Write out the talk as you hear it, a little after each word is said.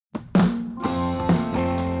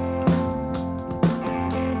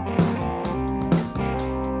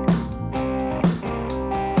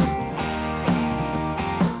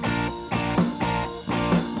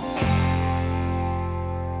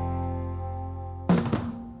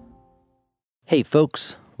Hey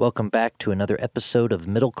folks, welcome back to another episode of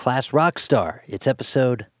Middle Class Rockstar. It's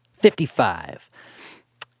episode 55.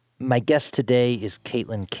 My guest today is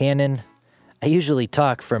Caitlin Cannon. I usually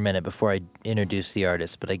talk for a minute before I introduce the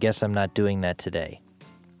artist, but I guess I'm not doing that today.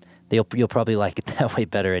 You'll probably like it that way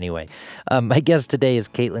better anyway. My guest today is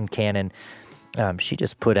Caitlin Cannon. She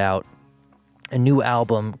just put out a new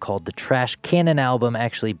album called the Trash Cannon album,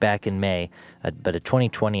 actually back in May, but a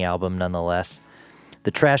 2020 album nonetheless. The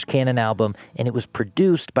Trash Cannon album, and it was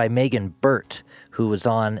produced by Megan Burt, who was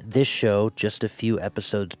on this show just a few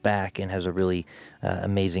episodes back and has a really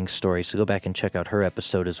amazing story. So go back and check out her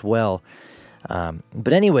episode as well.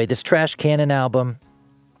 But anyway, this Trash Cannon album,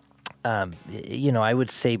 I would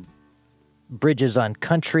say bridges on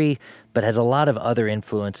country, but has a lot of other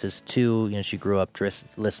influences too. She grew up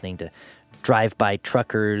listening to drive-by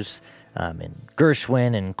truckers and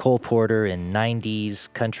Gershwin and Cole Porter and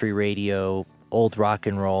 90s country radio, old rock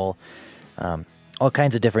and roll, all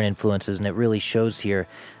kinds of different influences, and it really shows here.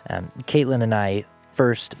 Caitlin and I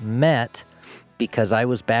first met because I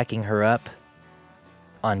was backing her up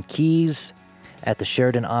on keys at the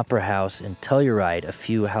Sheridan Opera House in Telluride a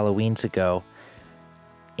few Halloweens ago,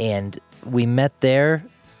 and we met there.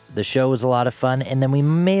 The show was a lot of fun, and then we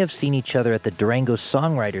may have seen each other at the Durango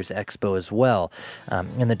Songwriters Expo as well.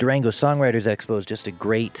 And the Durango Songwriters Expo is just a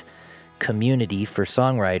great community for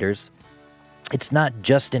songwriters. It's not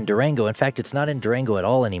just in Durango. In fact, it's not in Durango at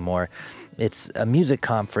all anymore. It's a music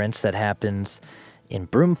conference that happens in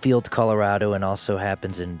Broomfield, Colorado, and also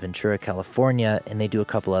happens in Ventura, California, and they do a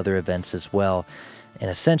couple other events as well. And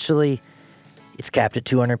essentially, it's capped at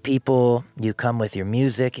 200 people. You come with your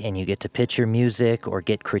music, and you get to pitch your music or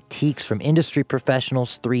get critiques from industry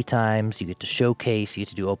professionals 3 times. You get to showcase, you get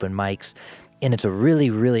to do open mics, and it's a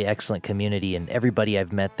really, really excellent community, and everybody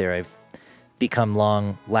I've met there, I've become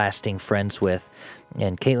long-lasting friends with.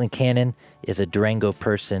 And Caitlin Cannon is a Durango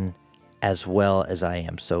person as well as I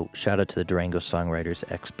am. So shout out to the Durango Songwriters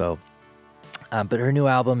Expo. But her new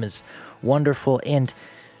album is wonderful, and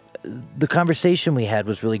the conversation we had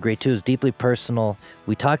was really great too. It was deeply personal.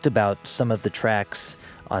 We talked about some of the tracks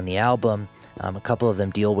on the album. A couple of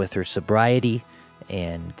them deal with her sobriety,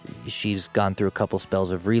 and she's gone through a couple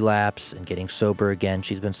spells of relapse and getting sober again.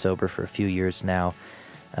 She's been sober for a few years now.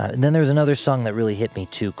 And then there was another song that really hit me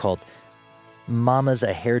too called Mama's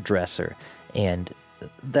a Hairdresser. And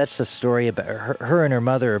that's a story about her and her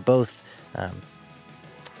mother are both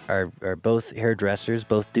both hairdressers,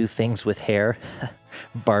 both do things with hair.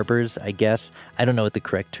 Barbers, I guess. I don't know what the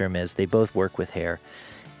correct term is. They both work with hair.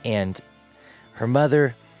 And her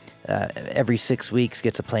mother, every 6 weeks,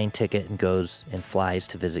 gets a plane ticket and goes and flies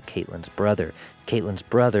to visit Caitlin's brother. Caitlin's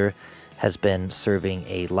brother has been serving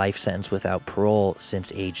a life sentence without parole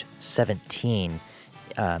since age 17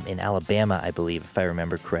 in Alabama, I believe, if I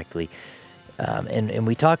remember correctly. And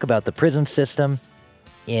we talk about the prison system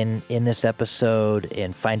in this episode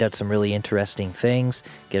and find out some really interesting things,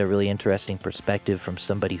 get a really interesting perspective from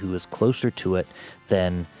somebody who is closer to it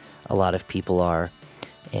than a lot of people are.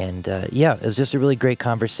 And it was just a really great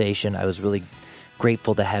conversation. I was really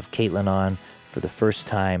grateful to have Caitlin on for the first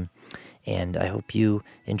time. And I hope you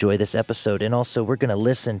enjoy this episode. And also, we're going to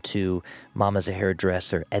listen to Mama's a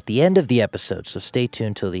Hairdresser at the end of the episode. So stay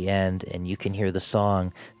tuned till the end, and you can hear the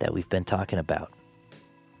song that we've been talking about.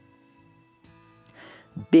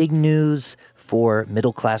 Big news for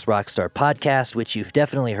Middle Class Rockstar podcast, which you've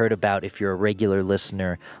definitely heard about if you're a regular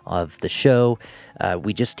listener of the show.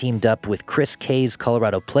 We just teamed up with Chris K's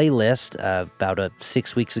Colorado playlist about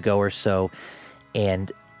 6 weeks ago or so.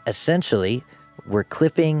 And essentially, we're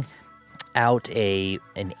clipping out an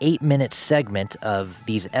 8-minute segment of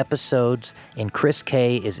these episodes, and Chris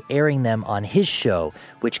K is airing them on his show,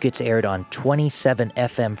 which gets aired on 27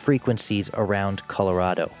 FM frequencies around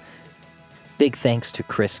Colorado. Big thanks to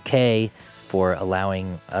Chris K for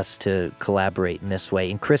allowing us to collaborate in this way.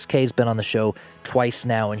 And Chris K's been on the show twice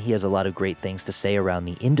now, and he has a lot of great things to say around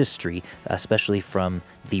the industry, especially from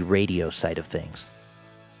the radio side of things.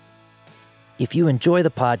 If you enjoy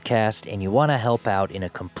the podcast and you want to help out in a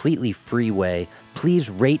completely free way, please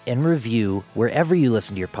rate and review wherever you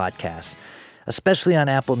listen to your podcasts, especially on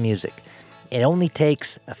Apple Music. It only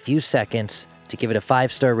takes a few seconds to give it a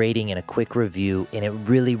 5-star rating and a quick review, and it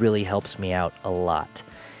really, really helps me out a lot.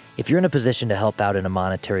 If you're in a position to help out in a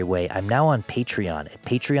monetary way, I'm now on Patreon at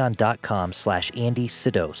patreon.com/Andy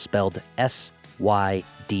Sido, spelled SYDOW.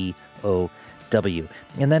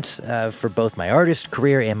 And that's for both my artist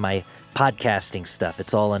career and my podcasting stuff.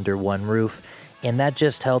 It's all under one roof, and that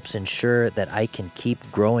just helps ensure that I can keep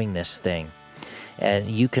growing this thing. And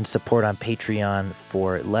you can support on Patreon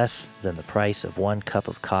for less than the price of 1 cup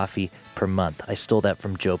of coffee per month. I stole that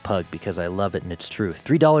from Joe Pug because I love it and it's true.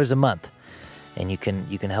 $3 a month. And you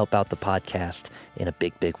can help out the podcast in a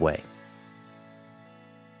big, big way.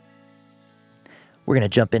 We're going to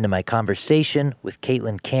jump into my conversation with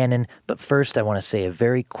Caitlin Cannon, but first I want to say a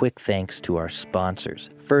very quick thanks to our sponsors.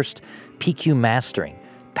 First, PQ Mastering.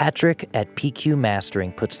 Patrick at PQ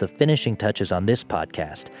Mastering puts the finishing touches on this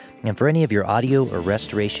podcast, and for any of your audio or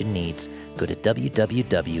restoration needs, go to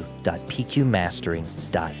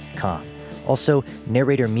www.pqmastering.com. Also,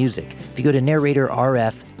 Narrator Music. If you go to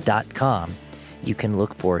narratorrf.com, you can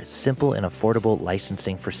look for simple and affordable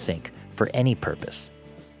licensing for sync for any purpose.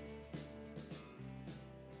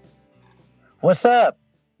 What's up?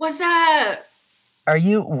 What's up?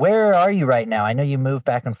 Where are you right now? I know you moved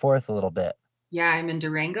back and forth a little bit. Yeah, I'm in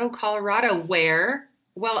Durango, Colorado. Where?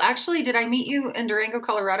 Well, actually, did I meet you in Durango,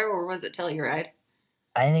 Colorado, or was it Telluride?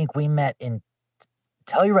 I think we met in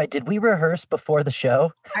Telluride. Did we rehearse before the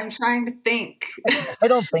show? I'm trying to think. I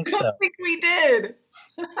don't think so. I don't think we did.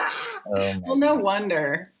 Well, no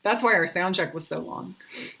wonder. That's why our sound check was so long.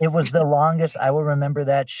 It was the longest. I will remember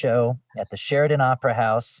that show at the Sheridan Opera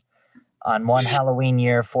House on one Halloween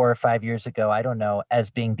year 4 or 5 years ago, I don't know, as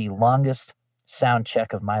being the longest sound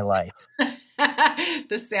check of my life.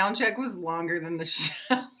 The sound check was longer than the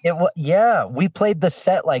show. Yeah, we played the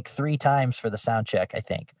set like 3 times for the sound check, I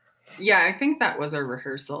think. Yeah, I think that was a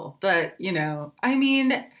rehearsal. But, I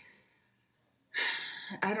mean,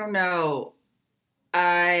 I don't know.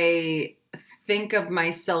 I think of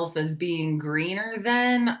myself as being greener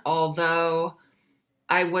then, although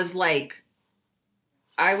when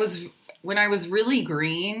I was really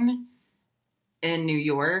green in New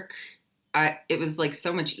York, it was like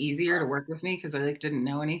so much easier to work with me because I didn't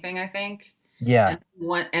know anything, I think. Yeah.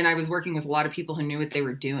 And I was working with a lot of people who knew what they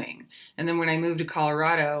were doing. And then when I moved to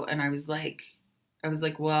Colorado and I was like,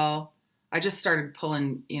 well, I just started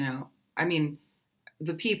pulling,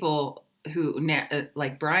 the people who,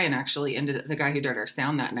 like Brian actually the guy who did our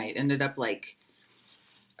sound that night ended up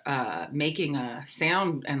making a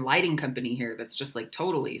sound and lighting company here that's just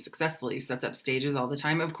totally successful. He sets up stages all the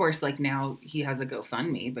time. Of course, now he has a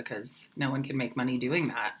GoFundMe because no one can make money doing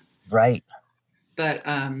that. Right. But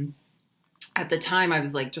at the time I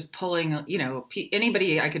was just pulling,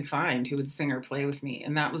 anybody I could find who would sing or play with me.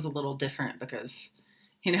 And that was a little different because,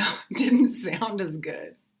 it didn't sound as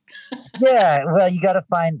good. Yeah, well, you got to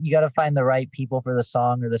find the right people for the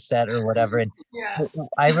song or the set or whatever. And yeah.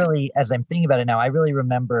 I really, as I'm thinking about it now, I really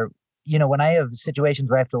remember, when I have situations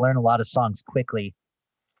where I have to learn a lot of songs quickly.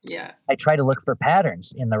 Yeah, I try to look for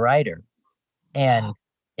patterns in the writer, and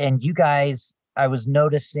you guys, I was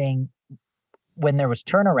noticing when there was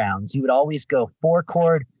turnarounds, you would always go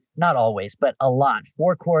 4-chord, not always, but a lot,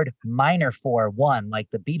 4-chord, minor 4-1, like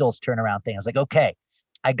the Beatles turnaround thing. I was like, okay,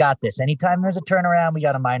 I got this. Anytime there's a turnaround, we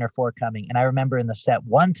got a minor 4 coming. And I remember in the set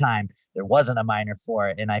one time, there wasn't a minor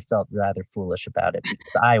 4, and I felt rather foolish about it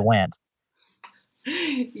because I went.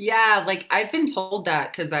 Yeah, I've been told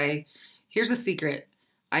that because here's a secret.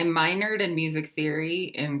 I minored in music theory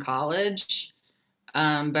in college,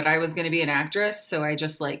 but I was going to be an actress. So I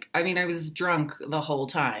just I was drunk the whole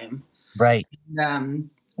time. Right.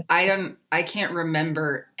 I can't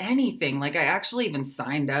remember anything. I actually even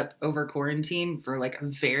signed up over quarantine for a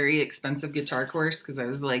very expensive guitar course because I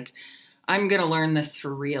was I'm going to learn this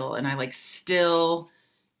for real. And I still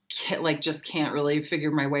just can't really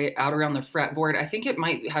figure my way out around the fretboard. I think it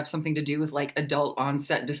might have something to do with adult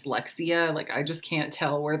onset dyslexia. I just can't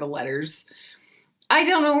tell where I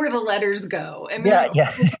don't know where the letters go. And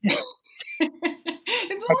yeah.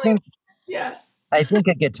 It's only, yeah. I think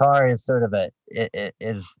a guitar is sort of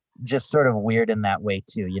is just sort of weird in that way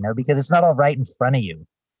too, because it's not all right in front of you.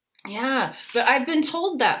 Yeah, but I've been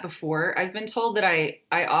told that before. I've been told that I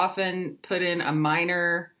often put in a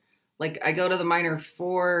minor, I go to the minor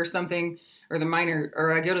 4 or something, or the minor,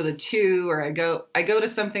 or I go to the 2, or I go to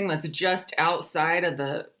something that's just outside of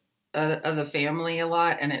the family a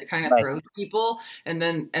lot, and it kind of throws people. And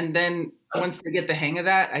then once they get the hang of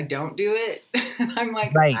that, I don't do it. I'm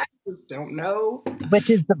I just don't know. Which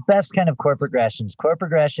is the best kind of chord progressions. Chord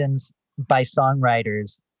progressions by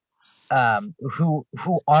songwriters who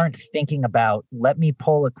aren't thinking about, let me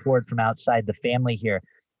pull a chord from outside the family here.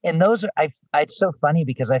 And those are, it's so funny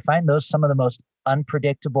because I find those some of the most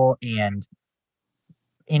unpredictable and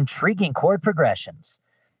intriguing chord progressions.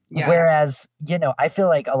 Yeah. Whereas, I feel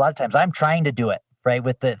like a lot of times I'm trying to do it, right,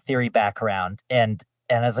 with the theory background. And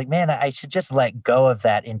I was like, man, I should just let go of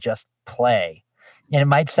that and just play. And it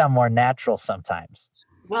might sound more natural sometimes.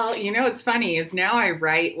 Well, what's funny is now I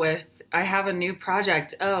have a new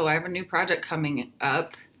project. Oh, I have a new project coming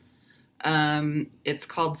up. It's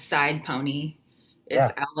called Side Pony.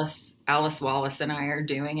 It's Yeah. Alice Wallace and I are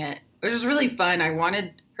doing it, which is really fun.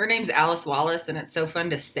 Her name's Alice Wallace, and it's so fun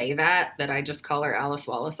to say that I just call her Alice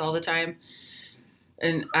Wallace all the time.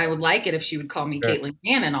 And I would like it if she would call me Sure. Caitlin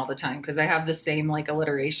Cannon all the time because I have the same like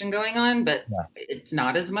alliteration going on, but Yeah. it's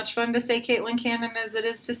not as much fun to say Caitlin Cannon as it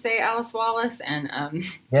is to say Alice Wallace. And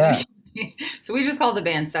Yeah. so we just call the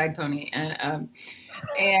band Side Pony,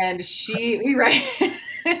 and we write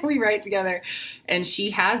we write together, and she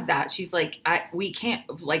has that. She's like, we can't,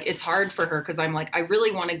 like, it's hard for her because I'm like, I really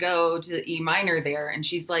want to go to E minor there, and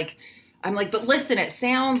she's like, I'm like, but listen, it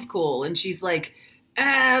sounds cool, and she's like,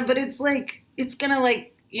 but it's like it's gonna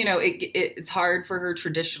like it's hard for her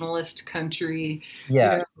traditionalist country,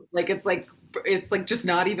 Yeah. like it's like just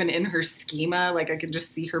not even in her schema. Like I can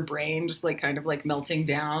just see her brain just like kind of like melting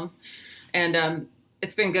down, and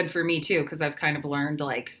it's been good for me too because I've kind of learned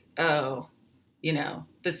like, oh,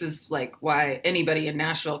 this is like why anybody in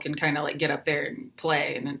Nashville can kind of like get up there and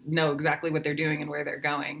play and know exactly what they're doing and where they're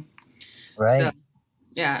going. So Right.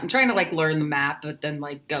 yeah, I'm trying to like learn the map, but then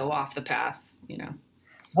like go off the path.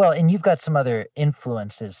 Well, and you've got some other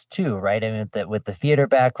influences too, right? I mean, with the theater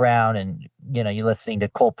background, and you're listening to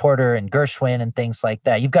Cole Porter and Gershwin and things like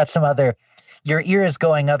that. You've got your ear is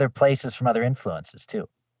going other places from other influences too.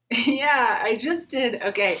 Yeah, I just did.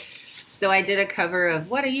 Okay. So I did a cover of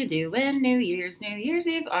What Are You Doing New Year's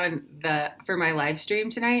Eve for my live stream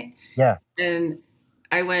tonight. Yeah. And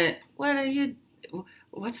I went,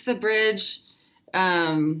 what's the bridge?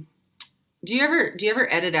 Um, do you ever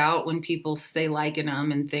edit out when people say like and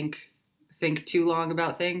and think too long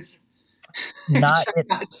about things? I Not try it.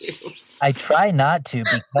 not to. I try not to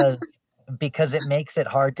because it makes it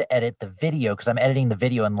hard to edit the video because I'm editing the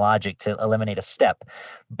video in Logic to eliminate a step.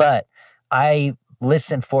 But I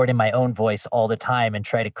listen for it in my own voice all the time and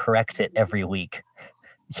try to correct it every week.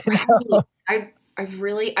 You know? Right.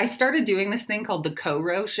 I started doing this thing called the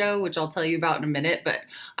Co-Row Show, which I'll tell you about in a minute, but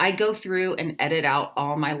I go through and edit out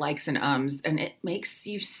all my likes and ums, and it makes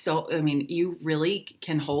you I mean, you really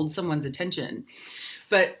can hold someone's attention.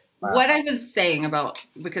 But Wow. what I was saying about,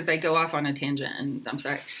 because I go off on a tangent and I'm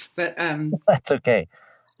sorry, but That's okay.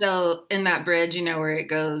 so in that bridge, where it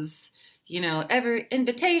goes, every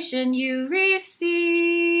invitation you receive,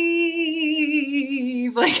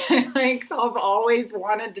 like I've always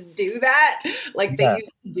wanted to do that, like they Yeah.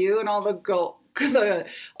 used to do in all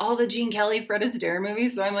all the Gene Kelly, Fred Astaire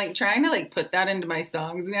movies. So I'm like trying to like put that into my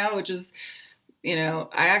songs now, which is, I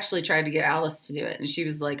actually tried to get Alice to do it, and she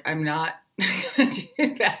was like, "I'm not gonna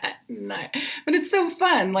do that." But it's so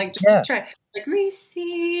fun. Like Yeah. just try, like receive.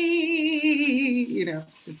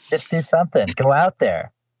 It's Just do something. Go out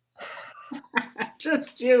there.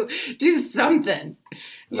 just do something,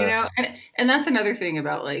 Right. and that's another thing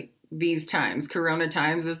about like these times, corona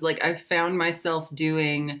times, is like I've found myself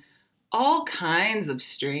doing all kinds of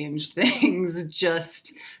strange things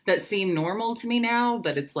just that seem normal to me now,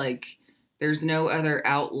 but it's like there's no other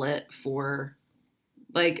outlet for,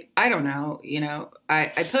 like, I don't know, I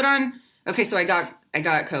put on, okay, so I got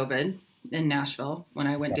COVID in Nashville when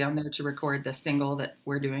I went Yeah. down there to record the single that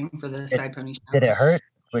we're doing for the Did, Side Pony show. did it hurt?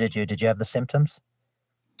 What did you have the symptoms?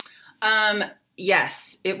 Um,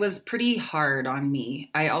 yes, it was pretty hard on me.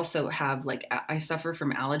 I also have like I suffer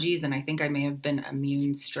from allergies, and I think I may have been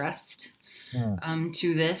immune stressed Hmm.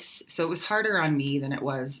 to this. So it was harder on me than it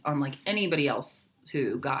was on like anybody else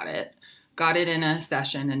who got it. Got it in a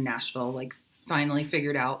session in Nashville, like finally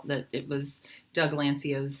figured out that it was Doug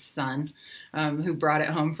Lancio's son, who brought it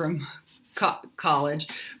home from college.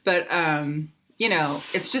 But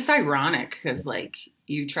it's just ironic because like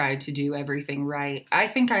you tried to do everything right. I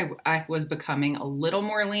think I was becoming a little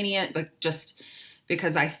more lenient, but just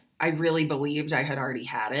because I really believed I had already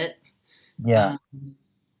had it. Yeah. Um,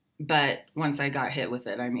 but once I got hit with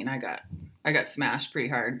it, I mean, I got smashed pretty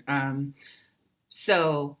hard.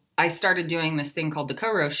 So I started doing this thing called the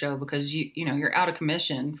Co-Row Show because you're out of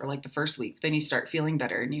commission for like the first week, then you start feeling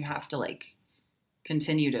better, and you have to like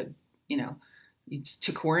continue to you know to Be out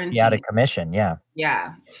of quarantine. commission. Yeah.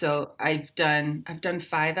 Yeah. So I've done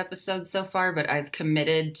 5 episodes so far, but I've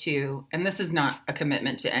committed to, and this is not a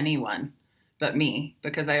commitment to anyone but me,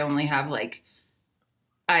 because I only have like,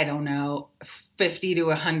 I don't know, 50 to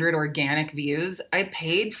 100 organic views. I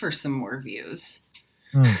paid for some more views,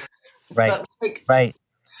 Hmm. Right. but like Right.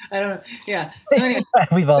 I don't know. Yeah. So anyway,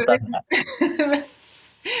 We've all but like, done that.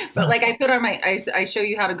 but like I put on I show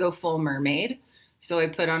you how to go full mermaid. So I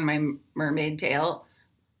put on my mermaid tail.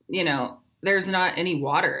 There's not any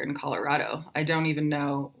water in Colorado. I don't even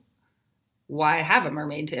know why I have a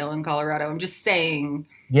mermaid tail in Colorado. I'm just saying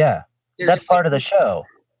Yeah. That's there's part of the show.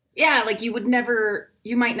 yeah, like you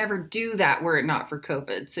might never do that were it not for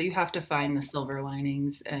COVID. So you have to find the silver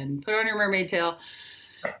linings and put on your mermaid tail.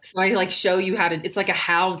 So I like show you how to, it's like a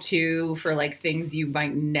how to for like things you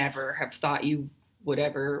might never have thought you would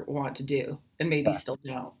ever want to do and maybe Yeah. still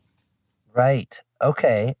don't. Right.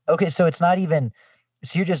 Okay. Okay. So it's not even,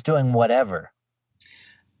 so you're just doing whatever.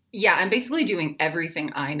 Yeah, I'm basically doing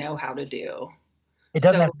everything I know how to do. It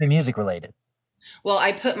doesn't have So, to be music related. well,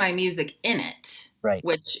 I put my music in it, Right.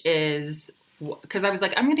 which is because I was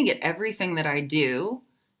like, I'm going to get everything that I do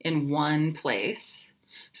in one place.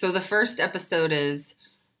 So the first episode is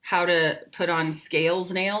how to put on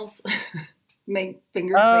scales nails, make Oh,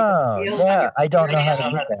 scales on yeah. your I don't know how to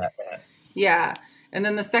do fingernails. that. Yeah. And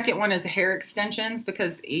then the second one is hair extensions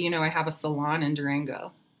because, I have a salon in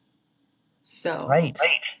Durango. So, Right.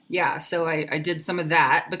 yeah, so I did some of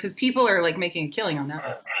that because people are like making a killing on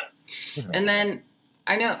that. And then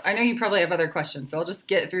I know you probably have other questions, so I'll just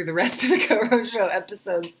get through the rest of the Koro Show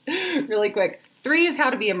episodes really quick. 3 is how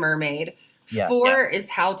to be a mermaid. Yeah. 4 is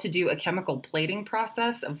how to do a chemical plating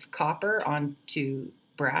process of copper onto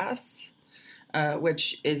brass,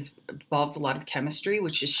 which involves a lot of chemistry,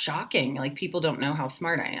 which is shocking. Like people don't know how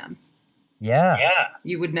smart I am. Yeah.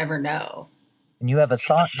 You would never know. And you have a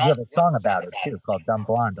song about it too called Dumb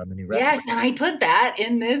Blonde on the new record. Yes, and I put that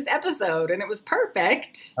in this episode, and it was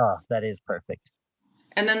perfect. Oh, that is perfect.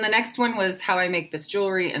 And then the next one was how I make this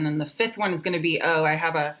jewelry, and then the 5th one is going to be I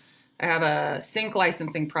have a sync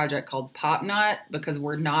licensing project called Pop Knot because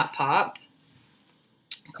we're not pop.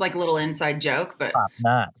 It's like a little inside joke, but Pop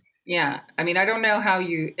Knot. yeah. I mean, I don't know how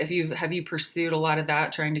have you pursued a lot of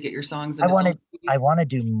that, trying to get your songs I into want film? to I want to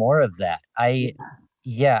do more of that.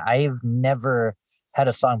 I've never had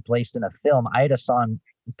a song placed in a film. I had a song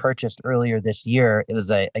purchased earlier this year. It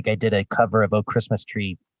was I did a cover of "Oh Christmas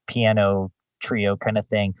Tree" piano trio kind of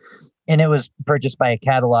thing, and it was purchased by a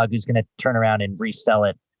catalog who's going to turn around and resell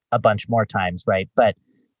it a bunch more times, right? But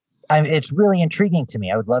it's really intriguing to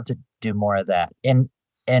me. I would love to do more of that, and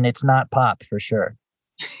it's not pop for sure.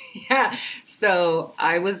 Yeah. So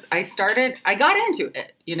I got into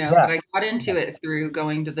it, Yeah. but I got into it through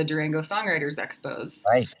going to the Durango Songwriters Expos,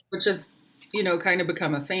 Right. which has, kind of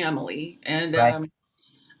become a family. And Right.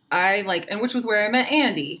 and which was where I met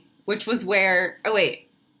Andy, which was where, oh, wait,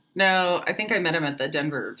 no, I think I met him at the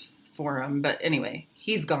Denver Forum, but anyway,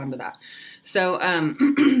 he's gone to that. So,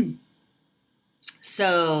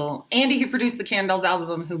 so Andy, who produced the Candles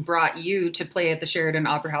album, who brought you to play at the Sheridan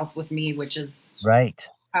Opera House with me, which is Right.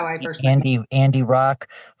 how I first met him. Andy Rock,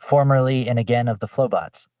 formerly and again of the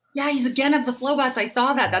Flowbots. Yeah, he's again of the Flowbots. I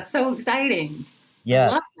saw that. That's so exciting. Yeah.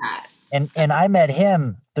 I love that. And I met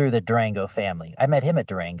him through the Durango family. I met him at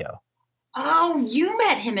Durango. Oh, you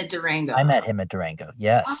met him at Durango. I met him at Durango.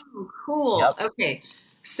 Yes. Oh, cool. Yep. Okay.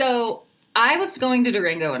 So I was going to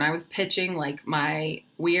Durango and I was pitching like my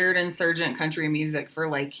weird insurgent country music for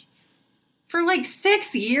like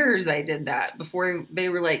 6 years. I did that before they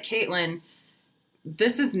were like, Caitlin,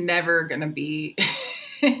 this is never going to be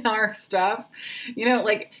in our stuff.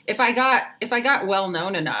 Like if I got well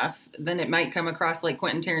known enough, then it might come across like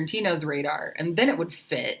Quentin Tarantino's radar and then it would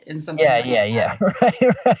fit in something. Yeah.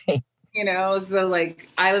 Right. So like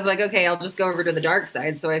I was like, okay, I'll just go over to the dark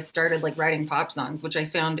side. So I started like writing pop songs, which I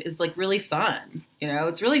found is like really fun.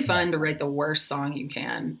 It's really fun to write the worst song you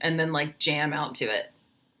can and then like jam out to it.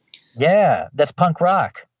 Yeah, that's punk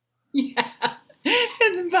rock. Yeah.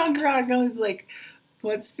 It's punk rock. I was like,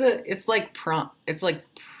 it's like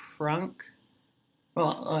prunk.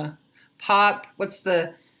 Well, pop. What's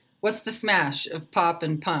the smash of pop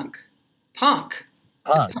and punk? Punk.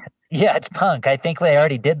 Punk. Yeah, it's punk. I think they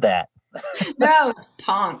already did that. No, it's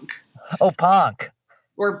punk. Oh, punk.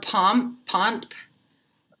 Or pump.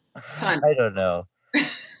 I don't know.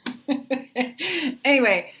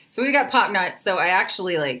 Anyway, so we got Pop Knot. So I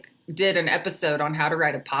actually like did an episode on how to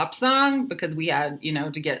write a pop song because we had,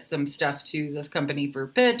 to get some stuff to the company for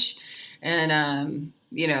pitch. And,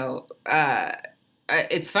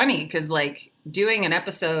 it's funny because like doing an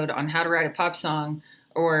episode on how to write a pop song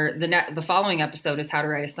or the following episode is how to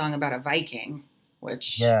write a song about a Viking,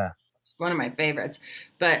 which is one of my favorites.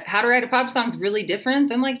 But how to write a pop song is really different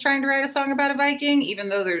than like trying to write a song about a Viking, even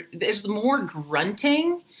though there's more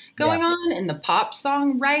grunting going on in the pop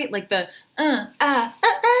song, right? Like the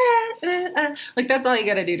like that's all you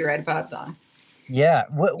got to do to write a pop song. Yeah.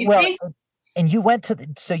 And you went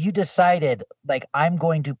so you decided like I'm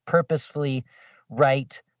going to purposefully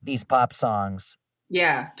write these pop songs.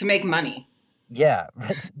 Yeah, to make money. Yeah,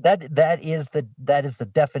 that is the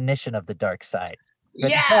definition of the dark side.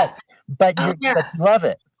 Yeah, but you love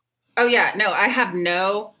it. Oh yeah, no, I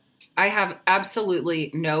have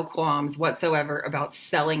absolutely no qualms whatsoever about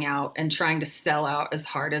selling out and trying to sell out as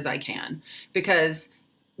hard as I can because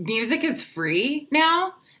music is free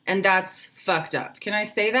now and that's fucked up. Can I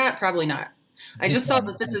say that? Probably not. I You just saw can,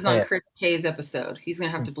 you that this can is say on it. Chris K's episode. He's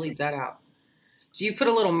gonna have to bleep that out. Do you put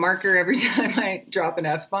a little marker every time I drop an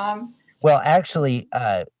F bomb? Well, actually,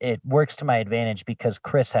 it works to my advantage because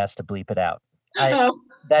Chris has to bleep it out. I Oh.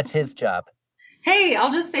 That's his job. Hey,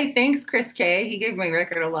 I'll just say thanks, Chris K. He gave my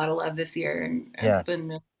record a lot of love this year and it's Yeah, been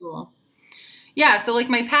really cool. Yeah, so like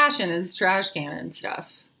my passion is trash can and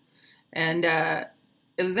stuff. And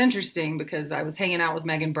it was interesting because I was hanging out with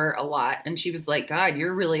Megan Burt a lot, and she was like, God,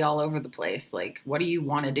 you're really all over the place. Like, what do you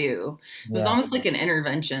want to do? It was yeah. almost like an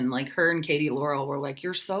intervention. Like, her and Katie Laurel were like,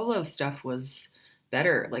 your solo stuff was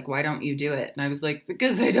better. Like, why don't you do it? And I was like,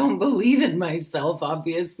 because I don't believe in myself,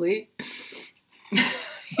 obviously.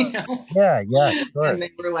 you know? Yeah, yeah, sure. And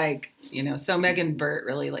they were like, so Megan Burt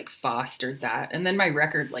really like fostered that. And then my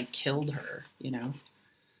record like killed her,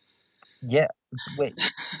 Yeah. Wait,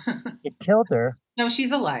 it killed her. No,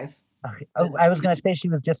 she's alive. Okay. But Oh, I was gonna say she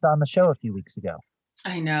was just on the show a few weeks ago.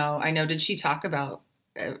 I know, I know. Did she talk about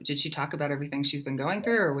everything she's been going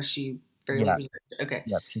through, or was she fairly Yeah, reserved? Okay,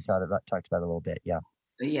 yep. She talked about it a little bit. Yeah,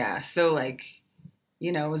 yeah. So like,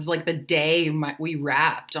 it was like the day we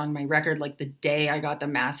wrapped on my record, like the day I got the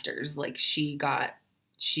masters. Like she got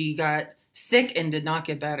sick and did not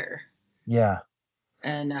get better. yeah,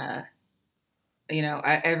 And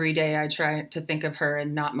every day I try to think of her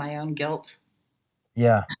and not my own guilt.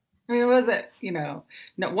 yeah, I mean, it wasn't, no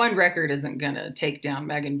one record isn't gonna take down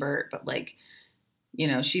Megan Burt, but like,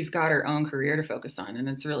 she's got her own career to focus on, and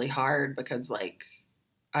it's really hard because like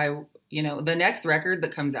the next record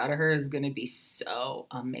that comes out of her is gonna be so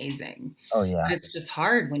amazing. oh But yeah, it's just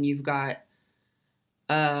hard when you've got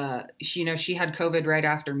she had COVID right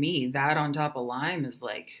after me. That on top of Lyme is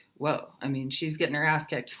like, whoa. I mean, she's getting her ass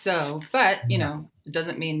kicked. So, but yeah, it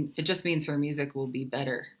doesn't mean it just means her music will be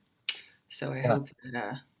better. So I yeah. hope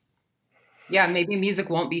that yeah, maybe music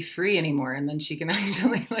won't be free anymore, and then she can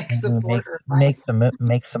actually like Mhm. support her life.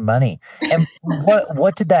 Make some money. And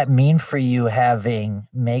what did that mean for you having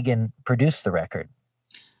Megan produce the record?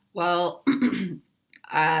 Well,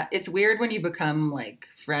 it's weird when you become like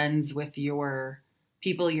friends with your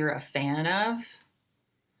people you're a fan of.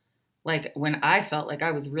 Like when I felt like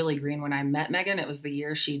I was really green when I met Megan, it was the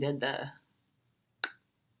year she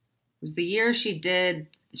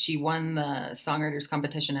won the songwriters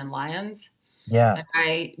competition in Lions. Yeah,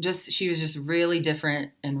 And she was just really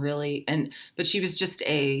different and but she was just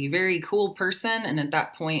a very cool person. And at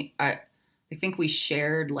that point, I think we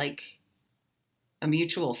shared like a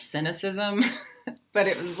mutual cynicism, but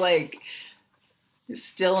it was like, it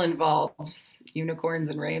still involves unicorns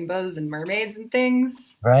and rainbows and mermaids and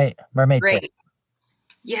things. right. Mermaid Tale. Great.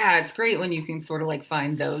 Yeah, it's great when you can sort of like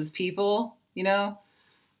find those people,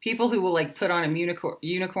 people who will like put on a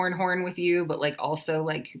unicorn horn with you, but like also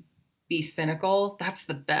like be cynical. That's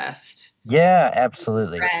the best Yeah,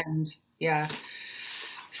 absolutely. friend. Yeah.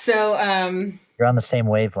 So, You're on the same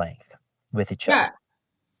wavelength with each other. yeah,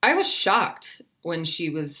 I was shocked when she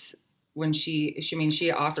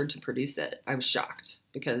offered to produce it. I was shocked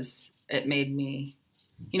because it made me,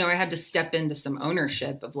 I had to step into some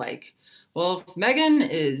ownership of like, well, if Megan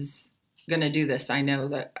is going to do this, I know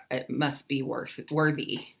that it must be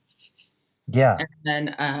worthy. Yeah, And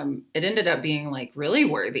then it ended up being like really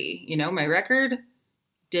worthy. My record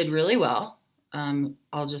did really well.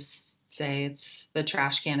 I'll just say it's the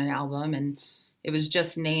Trash Cannon album, and it was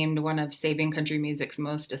just named one of Saving Country Music's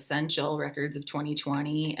most essential records of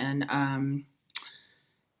 2020. And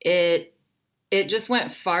it it just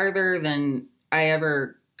went farther than I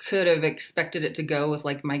ever could have expected it to go with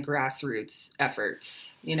like my grassroots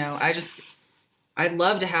efforts. I'd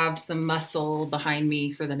love to have some muscle behind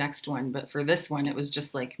me for the next one, but for this one, it was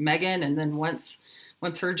just like Megan. And then once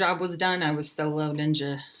her job was done, I was solo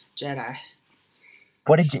Ninja Jedi.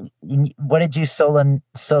 what did you solo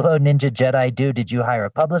Ninja Jedi do? Did you hire a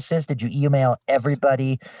publicist? Did you email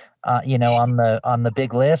everybody, on the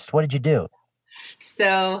big list? What did you do?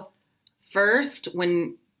 So first,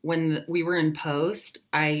 when we were in post,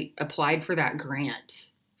 I applied for that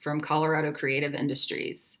grant from Colorado Creative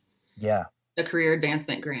Industries, Yeah, a career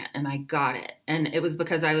advancement grant, and I got it. And it was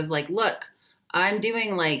because I was like, look, I'm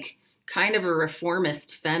doing like kind of a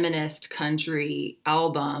reformist feminist country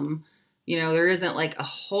album. There isn't like a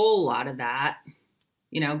whole lot of that,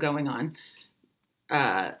 going on.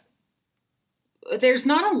 Uh, there's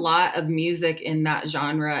not a lot of music in that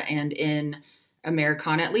genre and in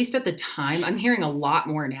Americana, at least at the time. I'm hearing a lot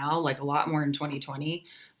more now, like a lot more in 2020,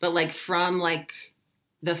 but like from like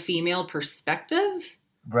the female perspective,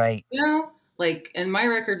 Right. you know? Like, and my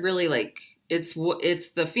record really like it's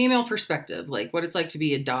the female perspective, like what it's like to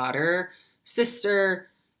be a daughter, sister,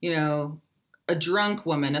 you know, a drunk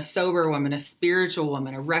woman, a sober woman, a spiritual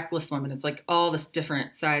woman, a reckless woman. It's like all this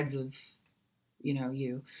different sides of, you know,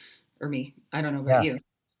 you or me. I don't know about Yeah, you.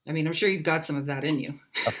 I mean, I'm sure you've got some of that in you.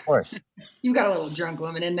 of course. You've got a little drunk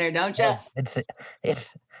woman in there, don't you? Oh,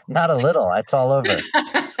 it's not a little. It's all over.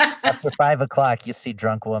 After 5 o'clock, you see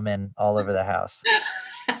drunk women all over the house.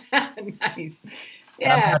 Nice.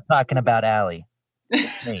 And I'm Yeah. not talking about Allie.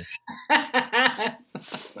 It's me. That's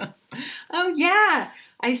awesome. Oh yeah.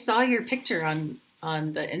 I saw your picture on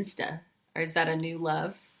the Insta. Or is that a new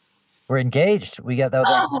love? We're engaged. That was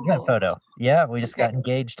our engagement Oh, photo. Yeah, we just okay. got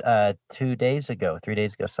engaged 2 days ago, 3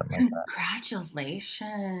 days ago, something like that. Thank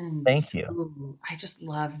Congratulations. you. Ooh, I just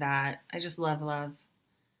love that. I just love love.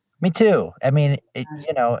 Me too. I mean,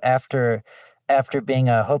 after being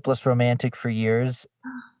a hopeless romantic for years,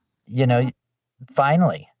 you know,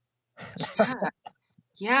 finally. Yeah.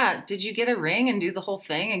 Yeah. Did you get a ring and do the whole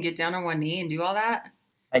thing and get down on one knee and do all that?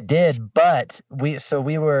 I did, but we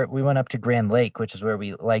went up to Grand Lake, which is where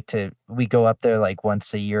we go up there like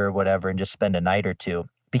once a year or whatever and just spend a night or two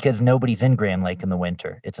because nobody's in Grand Lake in the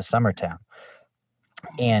winter. It's a summer town.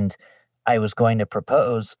 And I was going to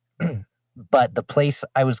propose, but the place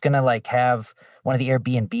I was gonna like have one of the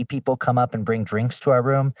Airbnb people come up and bring drinks to our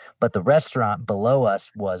room, but the restaurant below us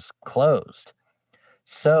was closed.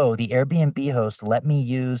 So the Airbnb host let me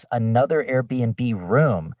use another Airbnb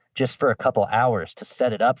room just for a couple hours to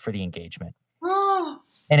set it up for the engagement. Oh,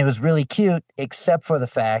 And it was really cute, except for the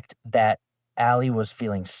fact that Allie was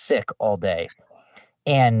feeling sick all day.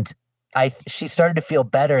 And she started to feel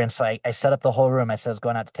better. And so I set up the whole room. I said I was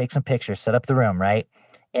going out to take some pictures, set up the room, right?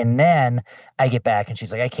 And then I get back and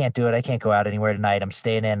she's like, I can't do it. I can't go out anywhere tonight. I'm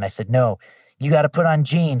staying in. And I said, no, you got to put on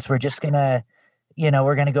jeans. We're just gonna,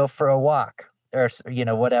 we're gonna go for a walk or,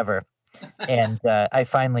 whatever. And I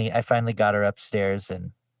finally got her upstairs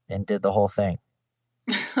and did the whole thing.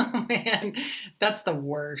 oh man, that's the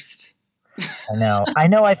worst. I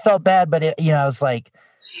know I felt bad, but I was like,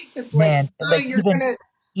 It's like, man, oh, like you're gonna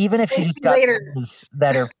even if she thank just you got later. news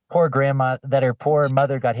that her poor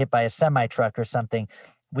mother got hit by a semi truck or something,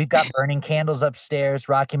 we've got burning candles upstairs,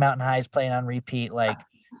 Rocky Mountain Highs playing on repeat. Like,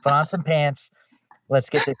 put on some pants, let's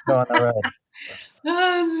get this show on the road.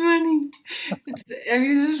 Oh, it's funny. I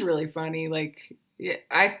mean, it's just really funny. Like, yeah,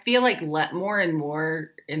 I feel like more and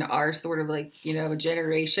more in our sort of like,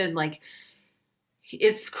 generation, like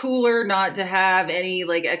it's cooler not to have any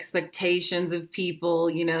like expectations of people,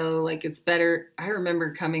 like it's better. I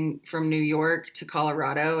remember coming from New York to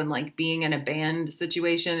Colorado and like being in a band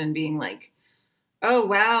situation and being like, oh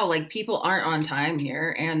wow, like people aren't on time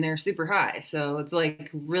here and they're super high. So it's like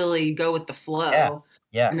really go with the Yeah, flow.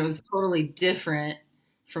 yeah, And it was totally different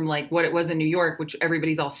from like what it was in New York, which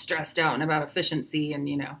everybody's all stressed out and about efficiency and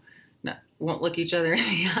won't look each other in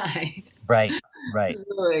the eye. right, right.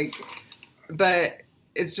 So, like, but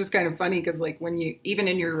it's just kind of funny because like when you even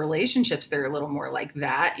in your relationships they're a little more like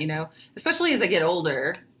that, especially as I get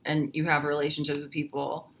older and you have relationships with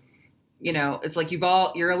people, it's like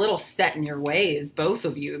you're a little set in your ways, both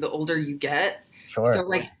of you, the older you get. So Sure.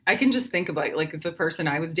 like I can just think about like if the person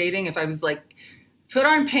I was dating, if I was like, put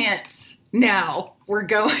on pants now, we're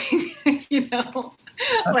going, you know,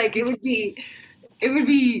 like it would be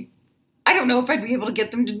I don't know if I'd be able to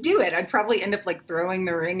get them to do it. I'd probably end up like throwing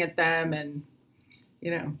the ring at them and,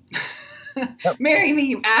 you know, Yep. marry me,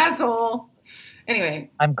 you asshole.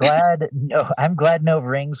 Anyway, I'm glad no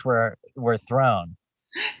rings were thrown.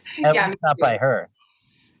 At yeah, least me not too. by her.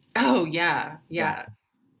 Oh yeah, Yeah,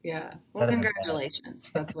 yeah, yeah. Well, that'd have been bad.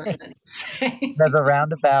 congratulations. That's what I meant to say. There's a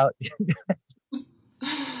roundabout.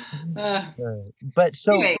 uh, But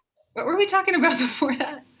so anyway, what were we talking about before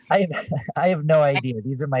that? I have, I have no idea.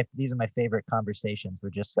 These are my favorite conversations. We're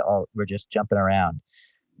just jumping around.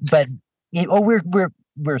 But we're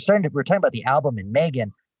talking about the album and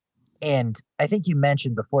Megan, and I think you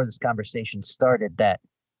mentioned before this conversation started that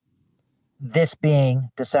this being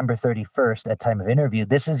December 31st at time of interview,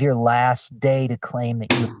 this is your last day to claim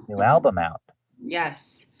that you have a new album out.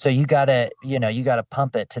 Yes, So you gotta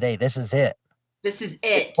pump it today. This is it. this is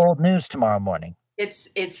it. Old news tomorrow morning.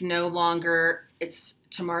 It's no longer. It's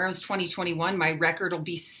tomorrow's 2021. My record will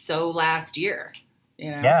be so last year.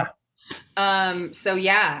 You know. Yeah. So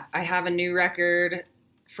yeah, I have a new record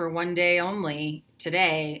for one day only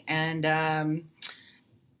today, and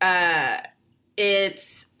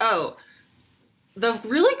it's the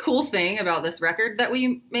really cool thing about this record that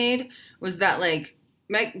we made was that like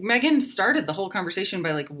Megan started the whole conversation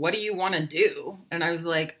by like, what do you want to do? And I was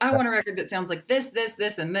like, I want a record that sounds like this,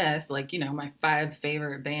 and this, like, my 5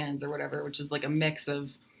 favorite bands or whatever, which is like a mix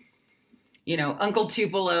of, Uncle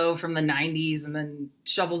Tupelo from the 90s and then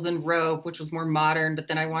Shovels and Rope, which was more modern, but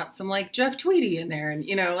then I want some like Jeff Tweedy in there and,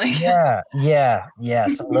 like.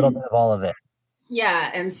 Yes, a little bit of all of it.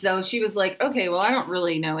 Yeah, and so she was like, "Okay, well, I don't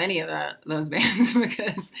really know any of those bands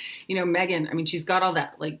because, Megan. I mean, she's got all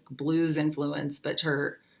that like blues influence, but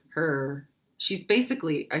her she's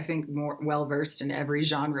basically, I think, more well versed in every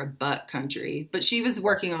genre but country. But she was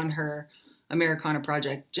working on her Americana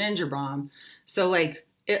project, Ginger Bomb. So like,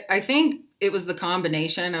 I think it was the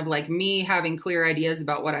combination of like me having clear ideas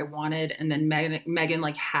about what I wanted, and then Megan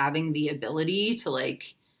like having the ability to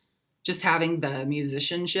like just having the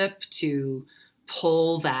musicianship to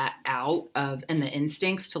pull that out of, and the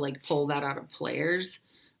instincts to like pull that out of players,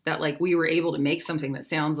 that like we were able to make something that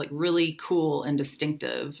sounds like really cool and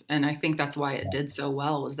distinctive. And I think that's why it did so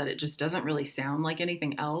well, was that it just doesn't really sound like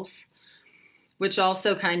anything else, which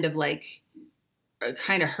also kind of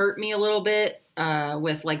hurt me a little bit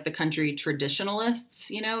with like the country traditionalists,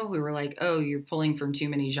 who were like, oh, you're pulling from too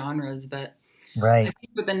many genres. But Right. I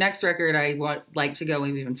think with the next record, I would like to go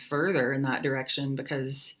even further in that direction,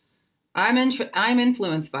 because I'm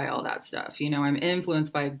influenced by all that stuff. I'm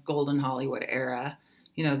influenced by Golden Hollywood era.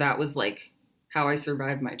 That was like how I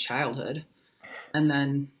survived my childhood. And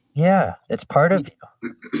then Yeah, it's part of you.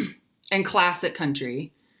 and classic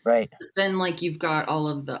country. Right. Then like you've got all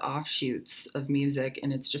of the offshoots of music,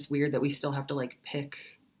 and it's just weird that we still have to like pick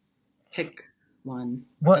one.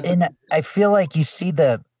 Well, and I feel like you see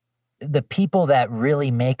the people that really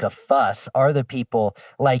make a fuss are the people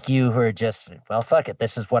like you who are just, well, fuck it,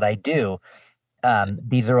 this is what I do.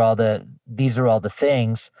 These are all the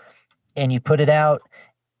things, and you put it out,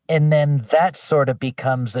 and then that sort of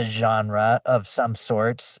becomes a genre of some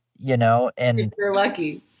sorts, and if you're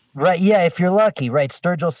lucky. right, yeah, if you're lucky, right.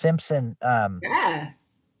 Sturgill Simpson Yeah,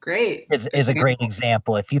 great. is a great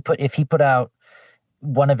example. If he put out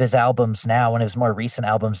one of his more recent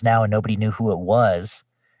albums now, and nobody knew who it was,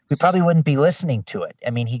 we probably wouldn't be listening to it. I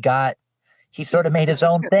mean, he sort of made his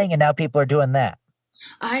own thing, and now people are doing that.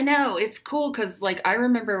 I know, it's cool because like I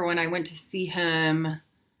remember when I went to see him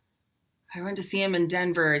in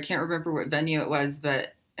Denver. I can't remember what venue it was,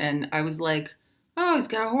 and I was like, oh, he's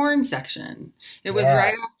got a horn section. It was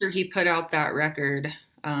right after he put out that record,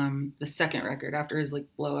 the second record after his like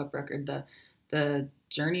blow up record, the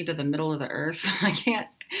Journey to the Middle of the Earth. I can't,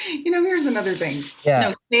 here's another thing. Yeah.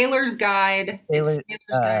 No, Sailor's Guide. It's Sailor's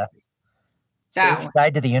Guide. That one.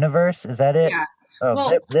 Guide to the Universe, is that it? Yeah. Oh,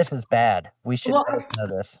 well, this is bad. We should know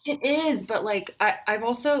this. It is, but like I've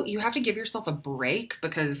also, you have to give yourself a break,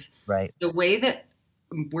 because right. the way that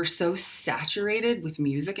we're so saturated with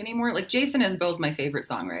music anymore. Like Jason Isbell's my favorite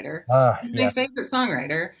songwriter. He's my favorite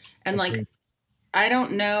songwriter. And like, I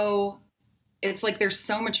don't know, it's like there's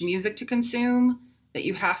so much music to consume that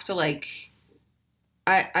you have to like,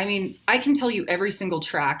 I mean, I can tell you every single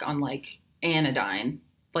track on like Anodyne,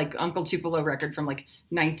 like Uncle Tupelo record from like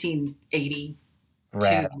 1980.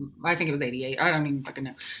 Right. I think it was 88. I don't even fucking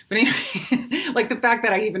know. But anyway, like the fact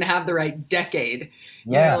that I even have the right decade.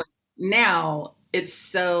 Yeah. Like now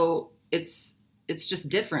it's just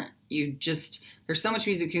different. There's so much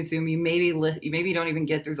music to consume. You maybe don't even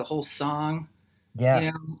get through the whole song.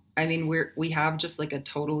 Yeah. I mean, we have just like a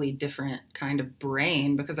totally different kind of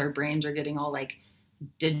brain, because our brains are getting all like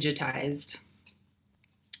digitized.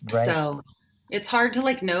 Right. So it's hard to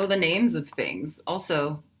like know the names of things.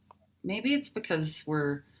 Also, maybe it's because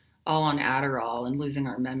we're all on Adderall and losing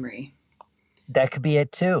our memory. That could be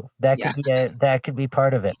it too. That could be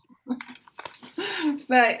part of it.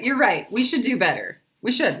 But you're right. We should do better.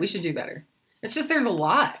 We should do better. It's just there's a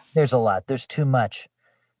lot. There's too much.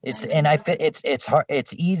 It's hard.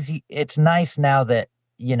 It's easy. It's nice now that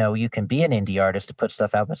you can be an indie artist to put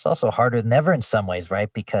stuff out, but it's also harder than ever in some ways,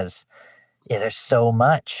 right? Because there's so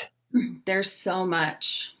much. There's so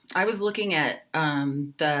much. I was looking at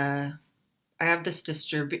I have this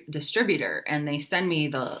distributor, and they send me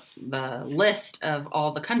the list of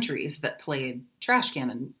all the countries that played Trash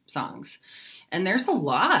Cannon songs, and there's a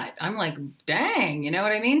lot. I'm like, dang, you know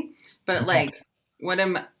what I mean? But like,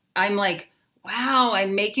 I'm like, wow,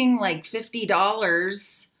 I'm making like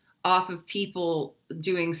 $50 off of people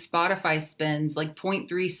doing Spotify spins, like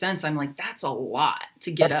 0.3 cents. I'm like, that's a lot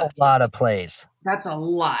to get up. That's a lot of plays. That's a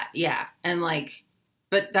lot, yeah. And like,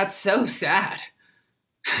 but that's so sad.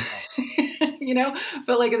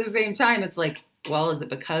 But like at the same time, it's like, well, is it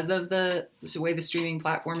because of the way the streaming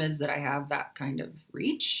platform is that I have that kind of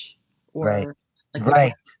reach? Or right. like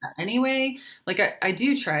right. Anyway, like I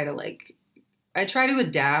do try to like I try to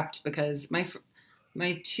adapt because my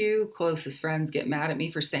two closest friends get mad at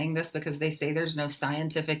me for saying this because they say there's no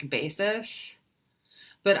scientific basis.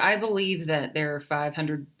 But I believe that there are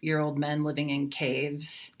 500-year-old men living in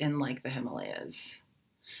caves in like the Himalayas.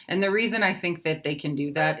 And the reason I think that they can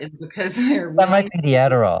do that is because they're That might willing. be the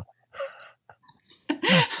Adderall.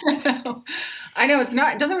 I know it's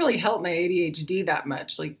not, it doesn't really help my ADHD that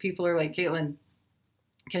much. Like people are like, Caitlin,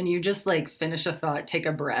 can you just like finish a thought, take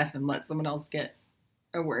a breath, and let someone else get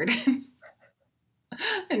a word in?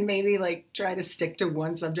 And maybe like try to stick to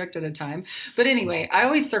one subject at a time. But anyway, I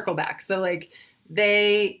always circle back. So like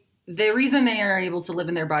the reason they are able to live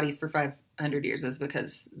in their bodies for 500 years is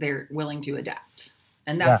because they're willing to adapt.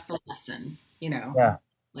 And Yeah, that's the lesson, yeah,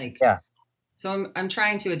 like, yeah. so I'm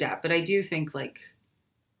trying to adapt, but I do think like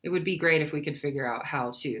it would be great if we could figure out how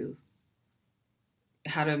to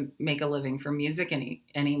make a living from music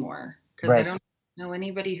anymore, because I Right, don't know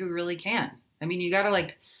anybody who really can. I mean, you got to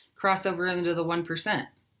like cross over into the 1%,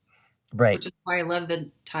 right. which is why I love the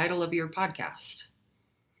title of your podcast.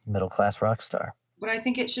 Middle class rock star. But I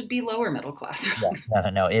think it should be lower middle class. Yeah, no,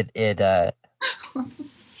 no, no.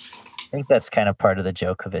 I think that's kind of part of the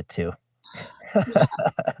joke of it too. Well,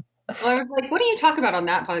 I was like, what do you talk about on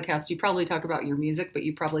that podcast? You probably talk about your music, but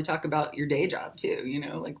you probably talk about your day job too,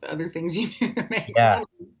 like the other things you do to make Yeah, money.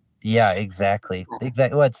 yeah, exactly.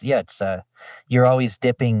 Exactly. Well, you're always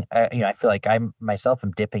dipping, I feel like I myself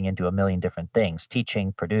am dipping into a million different things,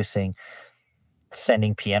 teaching, producing,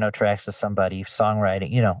 sending piano tracks to somebody,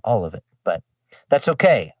 songwriting, all of it. But that's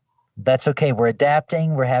okay. That's okay. We're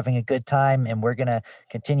adapting, we're having a good time, and we're going to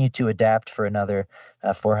continue to adapt for another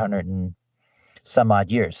 400 and some odd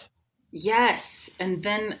years. Yes. And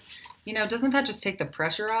then, doesn't that just take the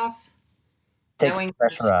pressure off? Takes the Knowing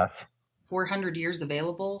pressure there's off. 400 years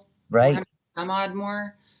available, Right, 400 some odd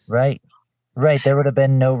more. right. Right, there would have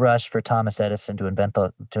been no rush for Thomas Edison to invent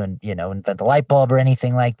the light bulb or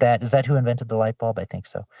anything like that. Is that who invented the light bulb? I think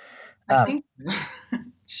so. I Um, think,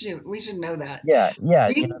 shoot, we should know that. yeah, yeah,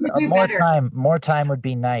 We need to do more better. time would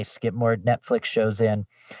be nice. Get more Netflix shows in.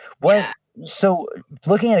 What? Yeah. So,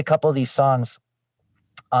 looking at a couple of these songs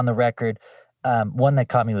on the record, one that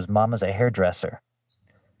caught me was "Mama's a Hairdresser."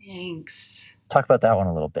 Thanks. Talk about that one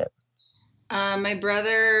a little bit. My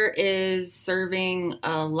brother is serving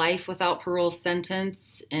a life without parole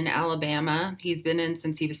sentence in Alabama. He's been in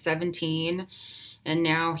since he was 17, and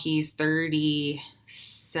now he's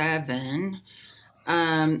 37.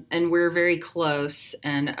 And we're very close.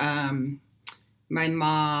 And my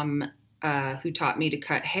mom, who taught me to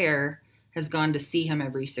cut hair, has gone to see him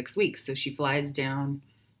every 6 weeks. So she flies down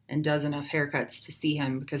and does enough haircuts to see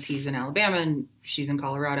him because he's in Alabama and she's in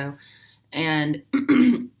Colorado. And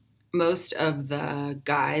most of the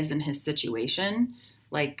guys in his situation,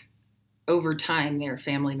 like over time, they're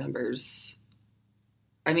family members.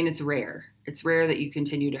 I mean, it's rare. It's rare that you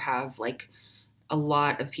continue to have like a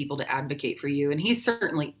lot of people to advocate for you. And he's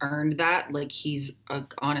certainly earned that. Like he's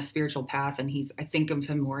on a spiritual path, and I think of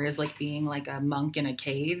him more as like being like a monk in a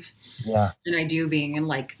cave. Yeah, And I do being in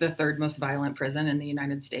like the third most violent prison in the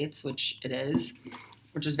United States, which it is,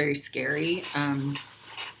 which is very scary.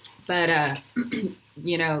 But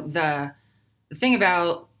the thing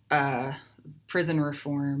about prison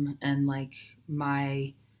reform and like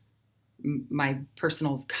my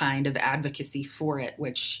personal kind of advocacy for it,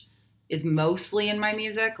 which is mostly in my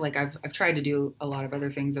music. Like I've tried to do a lot of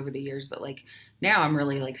other things over the years, but like now I'm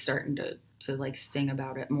really like starting to like sing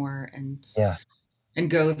about it more yeah, and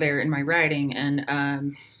go there in my writing.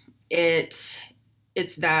 And it's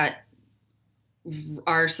that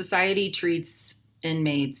our society treats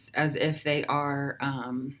inmates as if they are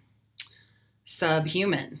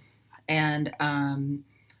subhuman. And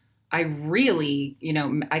I really,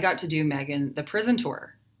 I got to do Megan the prison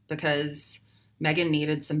tour because Megan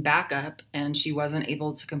needed some backup and she wasn't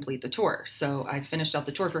able to complete the tour. So I finished out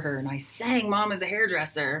the tour for her and I sang Mom is a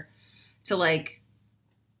Hairdresser to like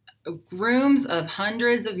rooms of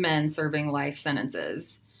hundreds of men serving life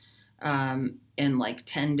sentences in like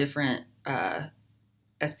 10 different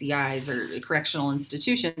SCIs or correctional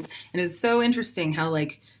institutions. And it was so interesting how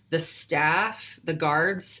like the staff, the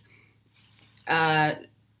guards,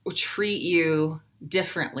 treat you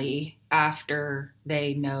differently after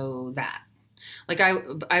they know that. Like I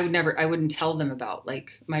wouldn't tell them about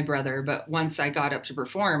like my brother, but once I got up to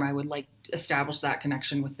perform, I would like establish that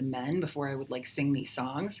connection with the men before I would like sing these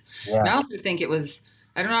songs. And yeah, I also think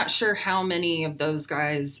I'm not sure how many of those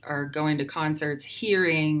guys are going to concerts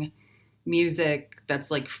hearing music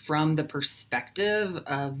that's like from the perspective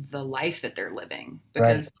of the life that they're living, right.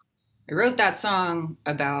 because I wrote that song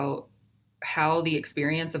about how the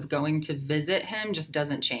experience of going to visit him just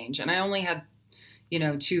doesn't change. And I only had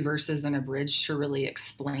two verses and a bridge to really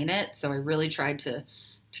explain it. So I really tried to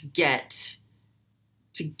get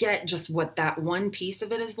to get just what that one piece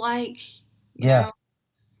of it is like, you Yeah. know.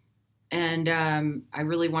 And I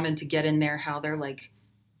really wanted to get in there how they're like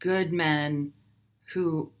good men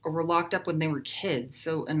who were locked up when they were kids.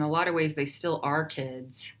 So in a lot of ways, they still are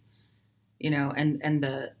kids, and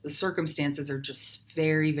the circumstances are just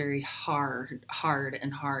very, very hard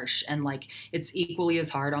and harsh. And like it's equally as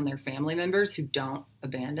hard on their family members who don't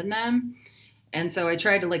abandon them. And so I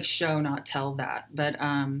tried to like show, not tell that. But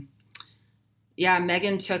yeah,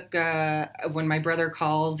 Megan took, when my brother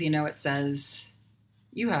calls, it says,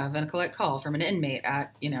 you have a collect call from an inmate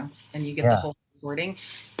at, and you get the Yeah. whole recording.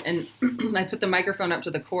 And I put the microphone up to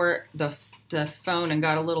the phone and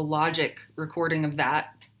got a little Logic recording of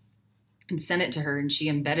that and sent it to her, and she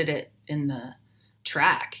embedded it in the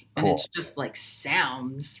track. And Cool. it's just like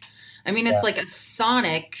sounds. I mean, it's Yeah. like a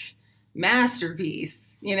sonic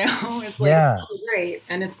masterpiece, it's like so Yeah. great.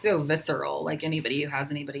 And it's so visceral. Like anybody who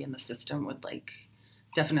has anybody in the system would like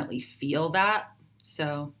definitely feel that.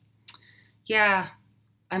 So yeah,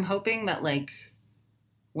 I'm hoping that like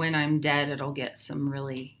when I'm dead, it'll get some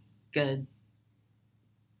really good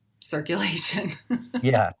circulation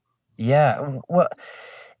Yeah. Yeah. Well,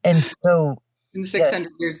 and so in yeah,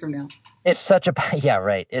 600 years from now. it's such a yeah,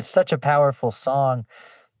 right. It's such a powerful song.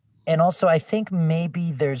 And also I think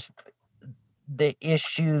maybe there's the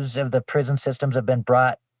issues of the prison systems have been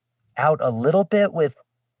brought out a little bit with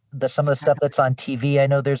some of the stuff that's on TV. I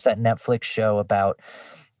know there's that Netflix show about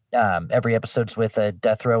every episode's with a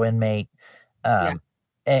death row inmate. Yeah.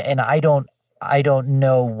 And I don't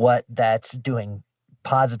know what that's doing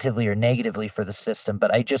positively or negatively for the system,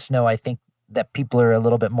 but I just know I think that people are a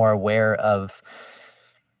little bit more aware of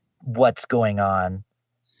what's going on.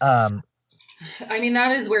 Um, I mean,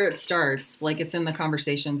 that is where it starts. Like it's in the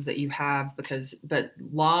conversations that you have but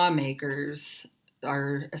lawmakers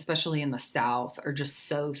are, especially in the South, are just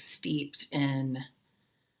so steeped in,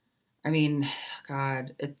 I mean,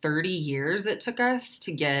 God, 30 years it took us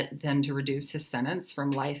to get them to reduce his sentence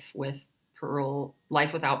from life without parole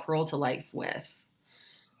to life with.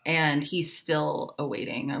 And he's still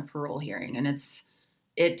awaiting a parole hearing. And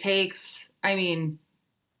it takes, I mean,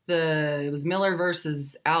 it was Miller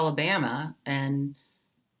versus Alabama, and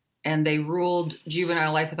they ruled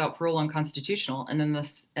juvenile life without parole unconstitutional.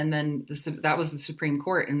 That was the Supreme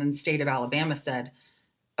Court, and then the state of Alabama said,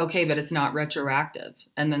 okay, but it's not retroactive.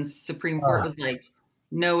 And then Supreme Court uh, was like,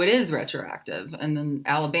 no, it is retroactive. And then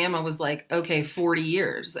Alabama was like, okay, 40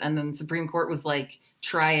 years. And then Supreme Court was like,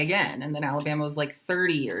 try again. And then Alabama was like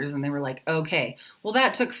 30 years. And they were like, okay, well,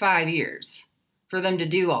 that took 5 years for them to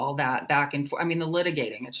do all that back and forth. I mean, the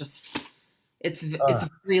litigating, it's uh,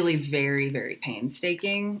 really very, very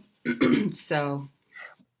painstaking. So,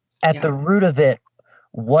 at yeah. the root of it,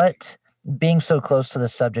 what being so close to the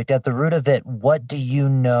subject, at the root of it, what do you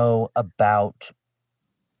know about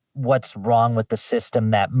what's wrong with the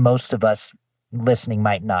system that most of us listening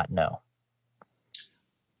might not know?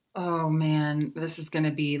 Oh man, this is going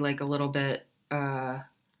to be like a little bit,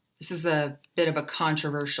 this is a bit of a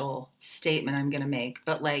controversial statement I'm going to make,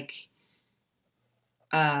 but like,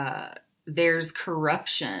 uh, there's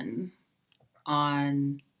corruption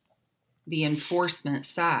on the enforcement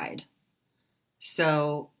side.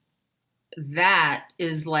 So that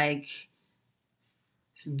is like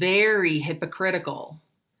very hypocritical.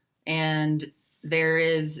 And there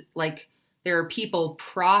are people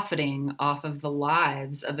profiting off of the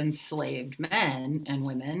lives of enslaved men and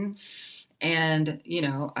women. And,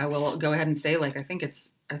 I will go ahead and say, like, I think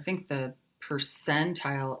the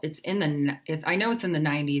percentile, I know it's in the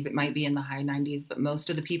 90s, it might be in the high 90s, but most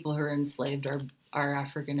of the people who are enslaved are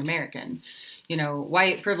African American.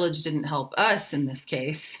 White privilege didn't help us in this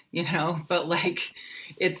case, but like,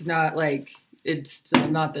 it's not like, it's still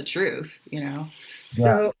not the truth. Yeah.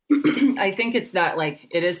 So I think it's that, like,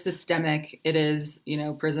 it is systemic, it is,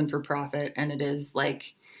 prison for profit, and it is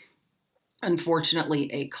like,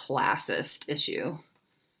 unfortunately, a classist issue.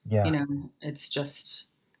 Yeah. It's just,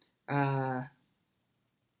 uh,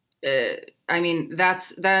 I mean,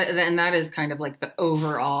 and that is kind of like the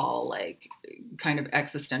overall, like, kind of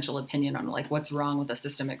existential opinion on like what's wrong with the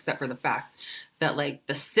system, except for the fact that like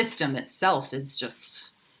the system itself is just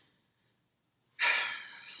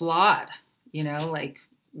flawed. Like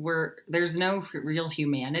there's no real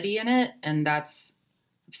humanity in it, and that's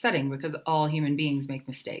upsetting because all human beings make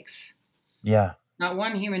mistakes. Yeah. Not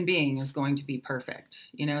one human being is going to be perfect.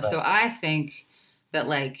 Right. So I think that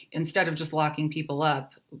like instead of just locking people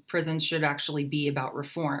up, prisons should actually be about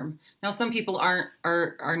reform. Now some people are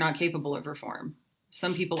not capable of reform.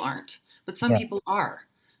 Some people aren't, but some Yeah. people are.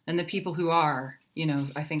 And the people who are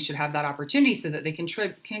I think should have that opportunity so that they can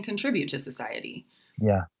contribute to society,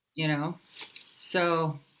 Yeah. you know?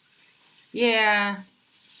 So, yeah,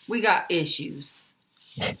 we got issues.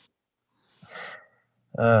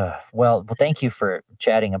 Well, thank you for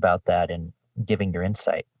chatting about that and giving your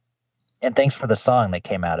insight. And thanks for the song that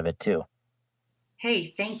came out of it too.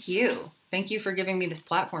 Hey, thank you. Thank you for giving me this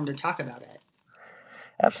platform to talk about it.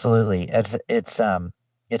 Absolutely. It's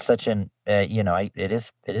such an it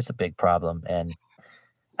is a big problem, and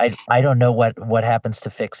I don't know what happens to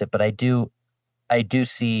fix it, but I do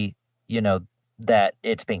see, you know, that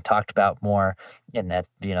it's being talked about more, and that,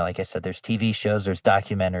 like I said, there's TV shows, there's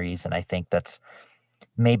documentaries, and I think that's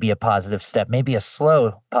maybe a positive step, maybe a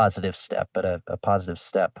slow positive step, but a positive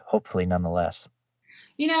step, hopefully nonetheless.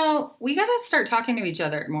 We got to start talking to each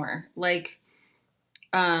other more. Like,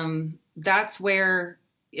 that's where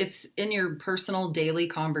it's in your personal daily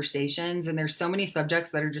conversations. And there's so many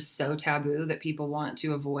subjects that are just so taboo that people want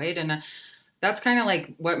to avoid. And that's kind of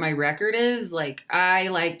like what my record is. Like, I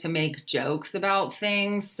like to make jokes about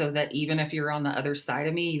things so that even if you're on the other side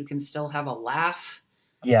of me, you can still have a laugh.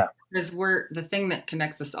 Yeah, Because the thing that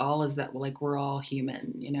connects us all is that like we're all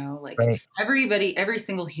human, like right, every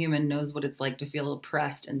single human knows what it's like to feel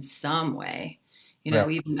oppressed in some way,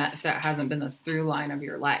 right. even if that hasn't been the through line of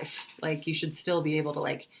your life. Like you should still be able to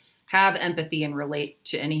like have empathy and relate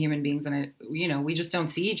to any human beings. And we just don't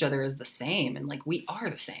see each other as the same. And like we are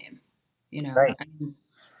the same, Right. I mean,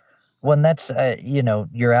 Well, and that's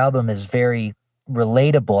your album is very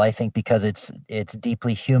relatable, I think, because it's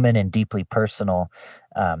deeply human and deeply personal,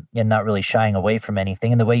 and not really shying away from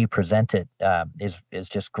anything. And the way you present it is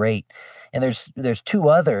just great. And there's two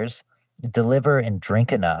others, Deliver and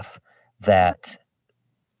Drink Enough, that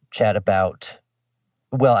chat about.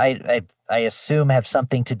 Well, I assume have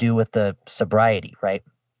something to do with the sobriety, right?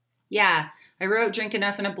 yeah, I wrote Drink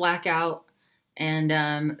Enough in a Blackout. And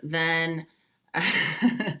then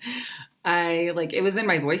I like it was in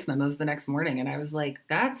my voice memos the next morning, and I was like,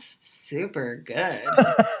 "That's super good."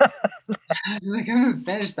 I was like, "I'm gonna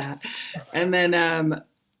finish that." And then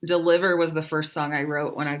 "Deliver" was the first song I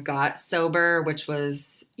wrote when I got sober, which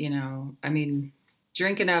was, I mean,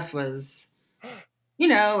 "Drink Enough" was,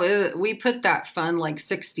 we put that fun like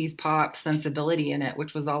 '60s pop sensibility in it,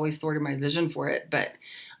 which was always sort of my vision for it, but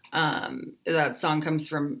that song comes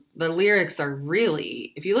from the lyrics are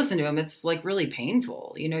really, if you listen to them, it's like really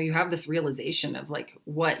painful. You have this realization of like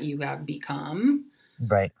what you have become,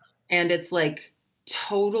 Right. and it's like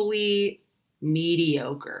totally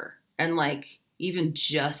mediocre and like even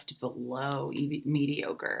just below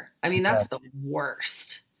mediocre. I mean, Yeah. that's the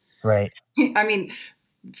worst. Right. I mean,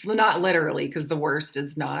 not literally, because the worst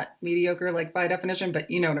is not mediocre, like by definition,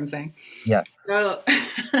 but you know what I'm saying. Yeah. So,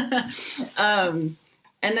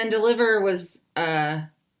 and then Deliver was,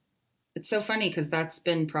 it's so funny because that's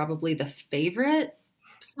been probably the favorite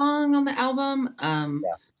song on the album. Yeah.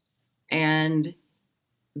 And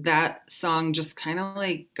that song just kind of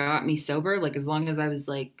like got me sober. Like as long as I was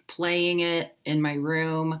like playing it in my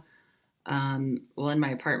room, in my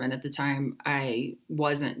apartment at the time, I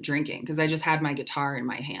wasn't drinking because I just had my guitar in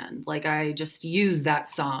my hand. Like I just used that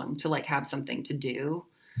song to like have something to do.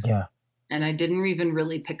 Yeah. And I didn't even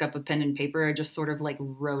really pick up a pen and paper. I just sort of like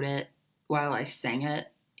wrote it while I sang it,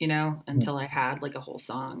 Mm. until I had like a whole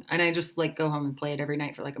song. And I just like go home and play it every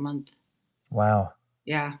night for like a month. Wow.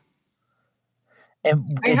 Yeah.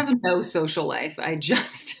 And I did have no social life. I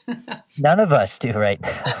just, none of us do, right?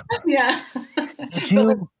 yeah. Did But like,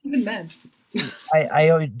 you even then.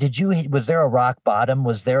 did you was there a rock bottom?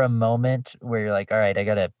 Was there a moment where you're like, all right, I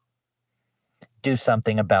gotta do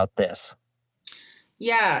something about this?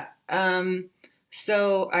 Yeah.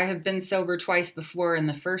 So I have been sober twice before, and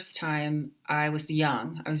the first time I was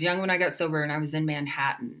young. I was young when I got sober, and I was in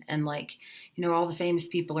Manhattan, and like, all the famous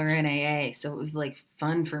people are in AA, so it was like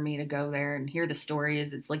fun for me to go there and hear the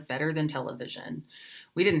stories. It's like better than television.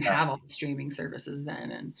 We didn't Yeah. have all the streaming services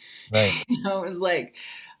then, and Right. it was like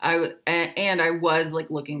and I was like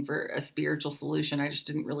looking for a spiritual solution. I just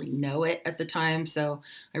didn't really know it at the time, so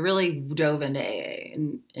I really dove into AA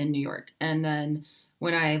in New York, and then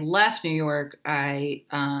when I left New York, a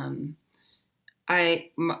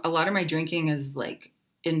lot of my drinking is like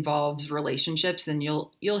involves relationships, and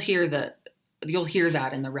you'll hear that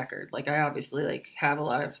in the record. Like I obviously like have a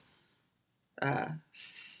lot of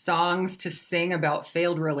songs to sing about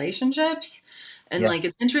failed relationships. And Yeah. like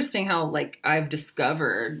it's interesting how like I've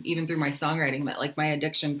discovered even through my songwriting that like my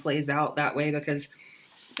addiction plays out that way because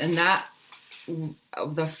and that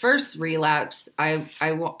the first relapse,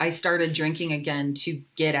 I started drinking again to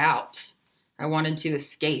get out. I wanted to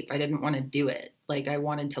escape. I didn't want to do it. Like I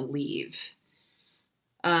wanted to leave.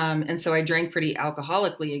 And so I drank pretty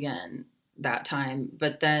alcoholically again that time.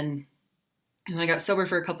 But then and I got sober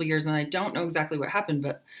for a couple years, and I don't know exactly what happened,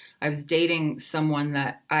 but I was dating someone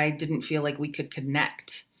that I didn't feel like we could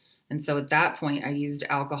connect. And so at that point, I used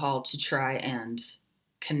alcohol to try and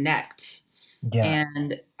connect. Yeah.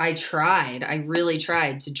 And I really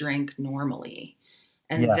tried to drink normally.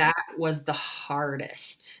 And Yeah. that was the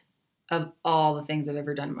hardest of all the things I've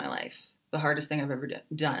ever done in my life. The hardest thing I've ever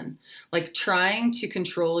done. Like trying to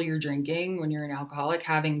control your drinking when you're an alcoholic,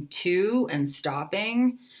 having two and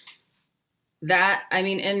stopping that. I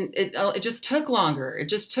mean, and it just took longer. It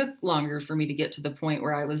just took longer for me to get to the point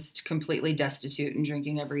where I was completely destitute and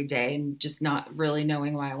drinking every day and just not really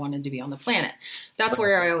knowing why I wanted to be on the planet. That's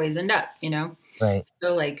where I always end up, you know? Right.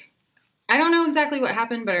 So like, I don't know exactly what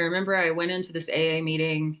happened, but I remember I went into this AA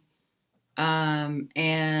meeting,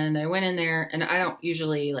 and I went in there, and I don't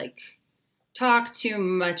usually like talk too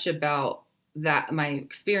much about that, my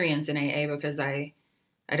experience in AA, because I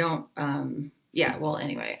don't, yeah, well,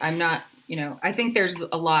 anyway, I'm not, I think there's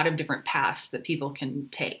a lot of different paths that people can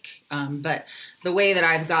take. But the way that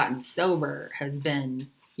I've gotten sober has been,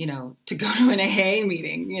 to go to an AA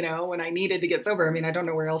meeting, when I needed to get sober. I mean, I don't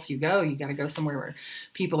know where else you go. You got to go somewhere where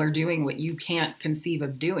people are doing what you can't conceive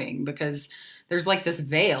of doing, because there's like this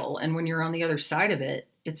veil. And when you're on the other side of it,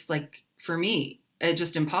 it's like, for me, it's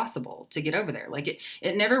just impossible to get over there. Like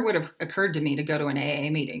it never would have occurred to me to go to an AA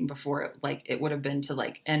meeting before, like it would have been to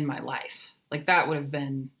like end my life. Like that would have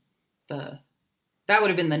been the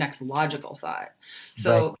next logical thought. Right.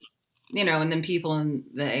 So, and then people in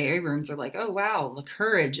the AA rooms are like, oh, wow, the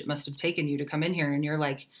courage it must have taken you to come in here. And you're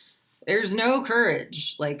like, there's no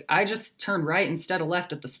courage. Like, I just turned right instead of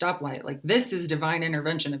left at the stoplight. Like, this is divine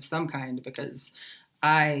intervention of some kind, because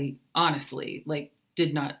I honestly, like,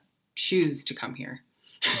 did not choose to come here.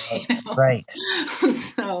 Right.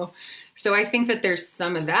 So I think that there's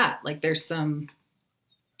some of that. Like, there's some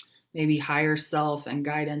maybe higher self and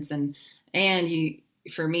guidance, and you,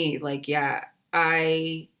 for me, like, yeah,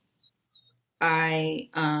 I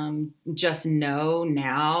just know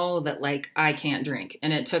now that like I can't drink,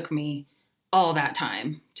 and it took me all that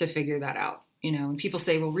time to figure that out. And people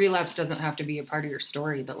say, well, relapse doesn't have to be a part of your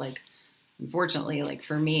story, but like unfortunately, like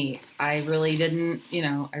for me, I really didn't,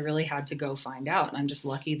 I really had to go find out, and I'm just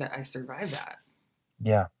lucky that I survived that.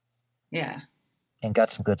 Yeah. Yeah. And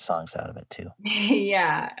got some good songs out of it too.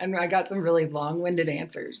 Yeah, and I got some really long-winded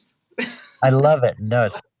answers. I love it. No,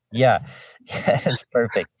 yeah. Yeah, it's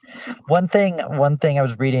perfect. One thing I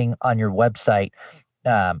was reading on your website,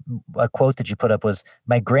 a quote that you put up was,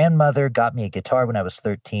 "My grandmother got me a guitar when I was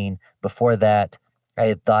 13. Before that, I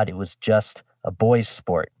had thought it was just a boy's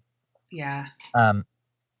sport." Yeah. Um,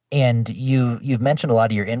 and you've mentioned a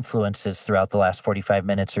lot of your influences throughout the last 45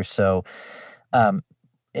 minutes or so. Um,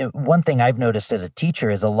 One thing I've noticed as a teacher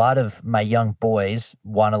is a lot of my young boys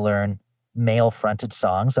want to learn male fronted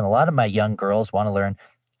songs, and a lot of my young girls want to learn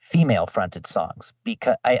female fronted songs,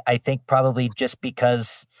 because I think probably just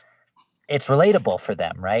because it's relatable for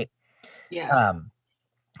them, right? Yeah. Um,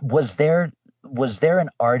 was there an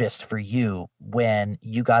artist for you when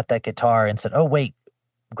you got that guitar and said, "Oh wait,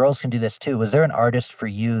 girls can do this too"? Was there an artist for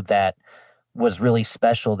you that was really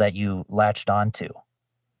special that you latched onto?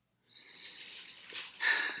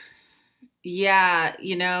 Yeah,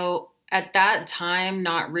 at that time,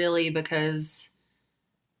 not really, because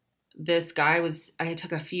I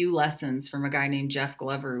took a few lessons from a guy named Jeff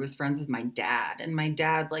Glover, who was friends with my dad. And my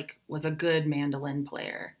dad like was a good mandolin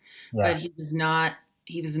player, Yeah, but he was not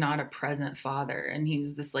a present father. And he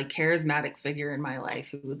was this like charismatic figure in my life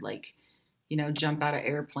who would like, jump out of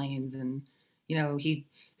airplanes, and,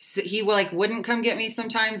 he like wouldn't come get me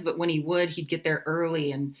sometimes, but when he would, he'd get there early.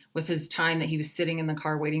 And with his time that he was sitting in the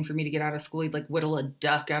car waiting for me to get out of school, he'd like whittle a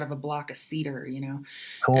duck out of a block of cedar.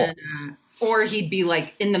 cool. And, or he'd be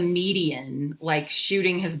like in the median, like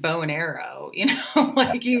shooting his bow and arrow, Yeah,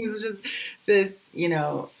 like he was just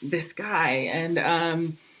this guy. And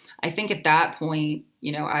I think at that point,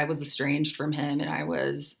 I was estranged from him,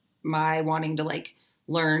 and my wanting to like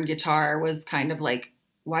learn guitar was kind of like,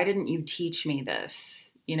 why didn't you teach me this?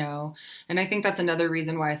 And I think that's another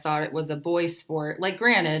reason why I thought it was a boys sport. Like,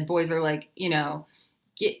 granted, boys are like,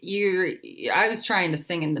 get you I was trying to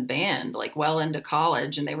sing in the band like well into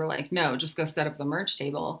college, and they were like, no, just go set up the merch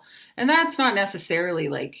table. And that's not necessarily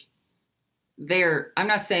like I'm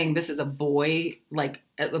not saying this is a boys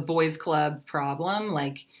club problem.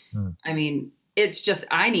 Like, mm, I mean, it's just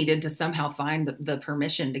I needed to somehow find the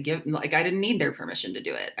permission to give. Like, I didn't need their permission to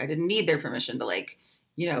do it. I didn't need their permission to like,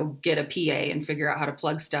 get a PA and figure out how to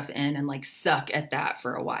plug stuff in and like suck at that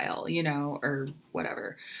for a while, or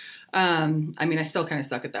whatever. I mean, I still kind of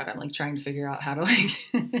suck at that. I'm like trying to figure out how to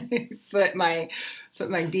like put my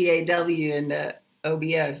DAW into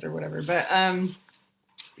OBS or whatever.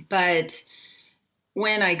 But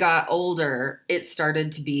when I got older, it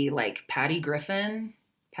started to be like Patty Griffin.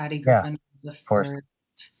 Patty Griffin was the first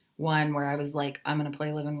one where I was like, I'm going to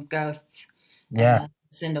play Living with Ghosts. Yeah.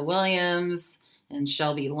 Cinda Williams and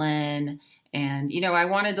Shelby Lynn. And, I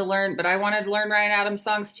wanted to learn, but I wanted to learn Ryan Adams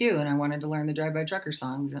songs too. And I wanted to learn the Drive By Trucker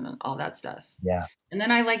songs and all that stuff. Yeah. And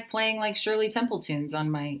then I like playing like Shirley Temple tunes on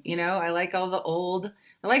my, I like all the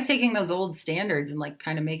I like taking those old standards and like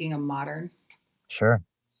kind of making them modern. Sure.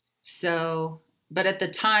 So, but at the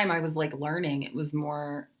time I was like learning, it was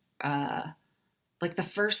more, like the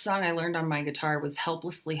first song I learned on my guitar was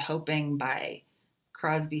Helplessly Hoping by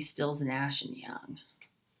Crosby, Stills, Nash and Young.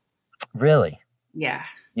 Really? Yeah.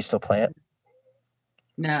 You still play it?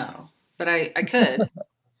 No, but I could.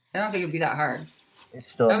 I don't think it'd be that hard.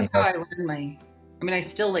 It's still. That's how I learned I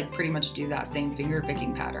still like pretty much do that same finger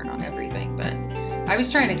picking pattern on everything, but I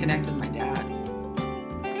was trying to connect with my dad.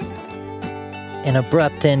 An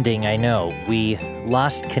abrupt ending, I know. We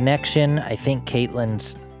lost connection. I think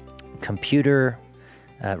Caitlin's computer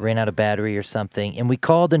ran out of battery or something, and we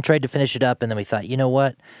called and tried to finish it up, and then we thought, you know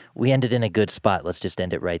what? We ended in a good spot. Let's just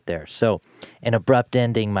end it right there. So, an abrupt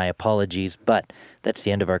ending, my apologies, but that's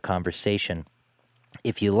the end of our conversation.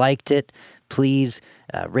 If you liked it, please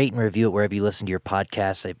rate and review it wherever you listen to your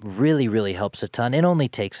podcasts. It really, really helps a ton. It only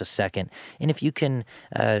takes a second. And if you can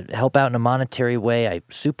help out in a monetary way, I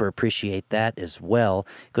super appreciate that as well.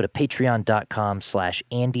 Go to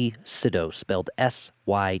patreon.com/Andy Sydow, spelled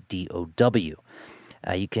SYDOW.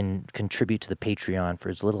 You can contribute to the Patreon for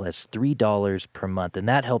as little as $3 per month, and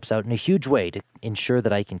that helps out in a huge way to ensure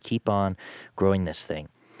that I can keep on growing this thing.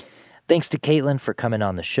 Thanks to Caitlin for coming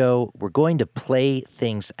on the show. We're going to play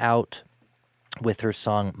things out with her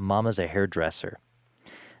song, Mama's a Hairdresser.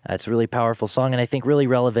 It's a really powerful song, and I think really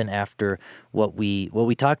relevant after what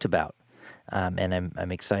we talked about. And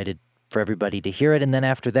I'm excited for everybody to hear it. And then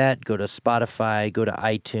after that, go to Spotify, go to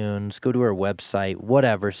iTunes, go to her website,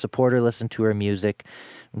 whatever. Support her, listen to her music,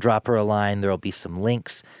 drop her a line. There'll be some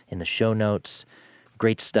links in the show notes.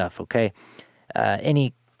 Great stuff, okay?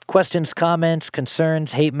 Any questions, comments,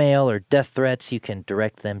 concerns, hate mail, or death threats, you can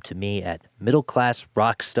direct them to me at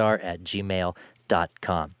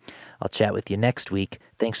middleclassrockstar@gmail.com. I'll chat with you next week.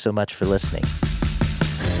 Thanks so much for listening.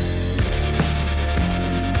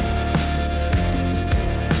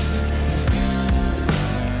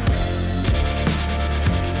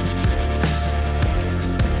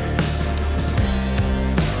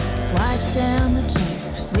 Wipe down the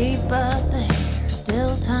chair, sweep up the hair,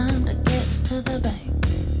 still time to get to the bank.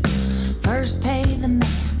 First pay the man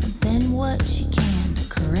and send what she can to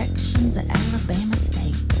corrections at Alabama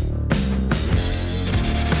State.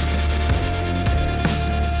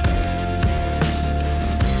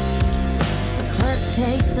 The clerk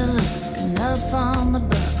takes a look, enough on the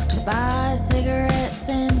books to buy cigarettes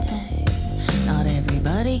and tape. Not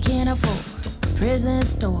everybody can afford the prison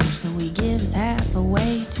store, so he gives half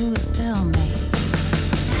away to a cellmate.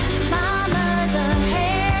 Mama's a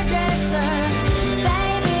hairdresser.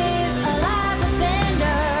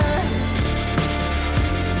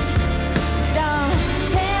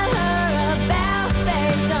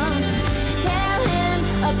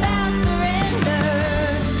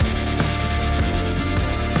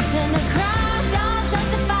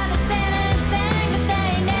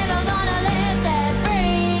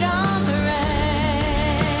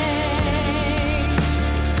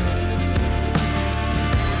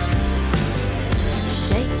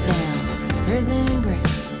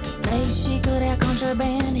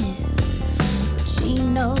 Contraband in, but she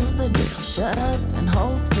knows the drill. Shut up and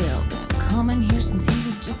hold still. Been coming here since he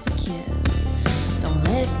was just a kid. Don't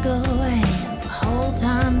let go of hands the whole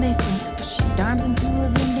time they stand. But she dimes into a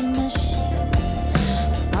vending machine.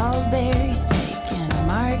 The Salisbury steak in a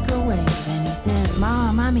microwave, and he says,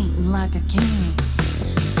 "Mom, I'm eating like a king."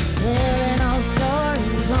 Telling all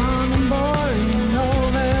stories long and boring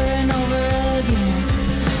over and over again.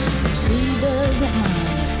 But she doesn't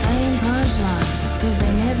mind the same punchlines, 'cause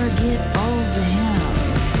they never get old to him.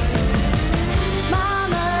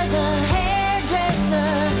 Mama's a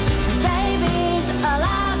hairdresser, baby's a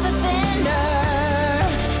life offender.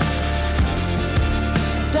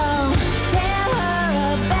 Don't tell her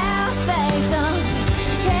about fate, don't you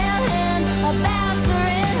tell him about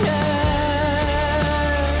surrender.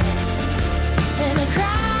 And the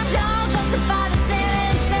crime don't justify the sin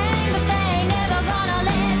insane, but they ain't never gonna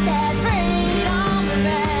let that freedom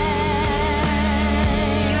reign.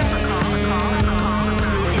 Call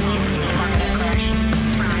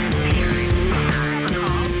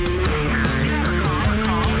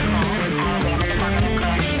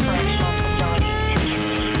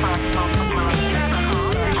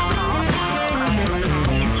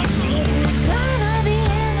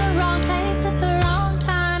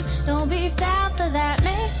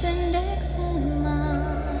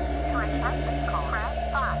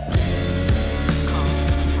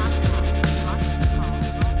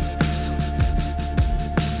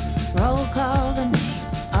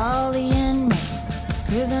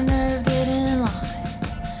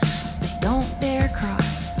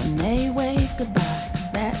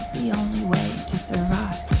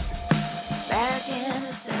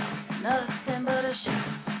nothing but a shame.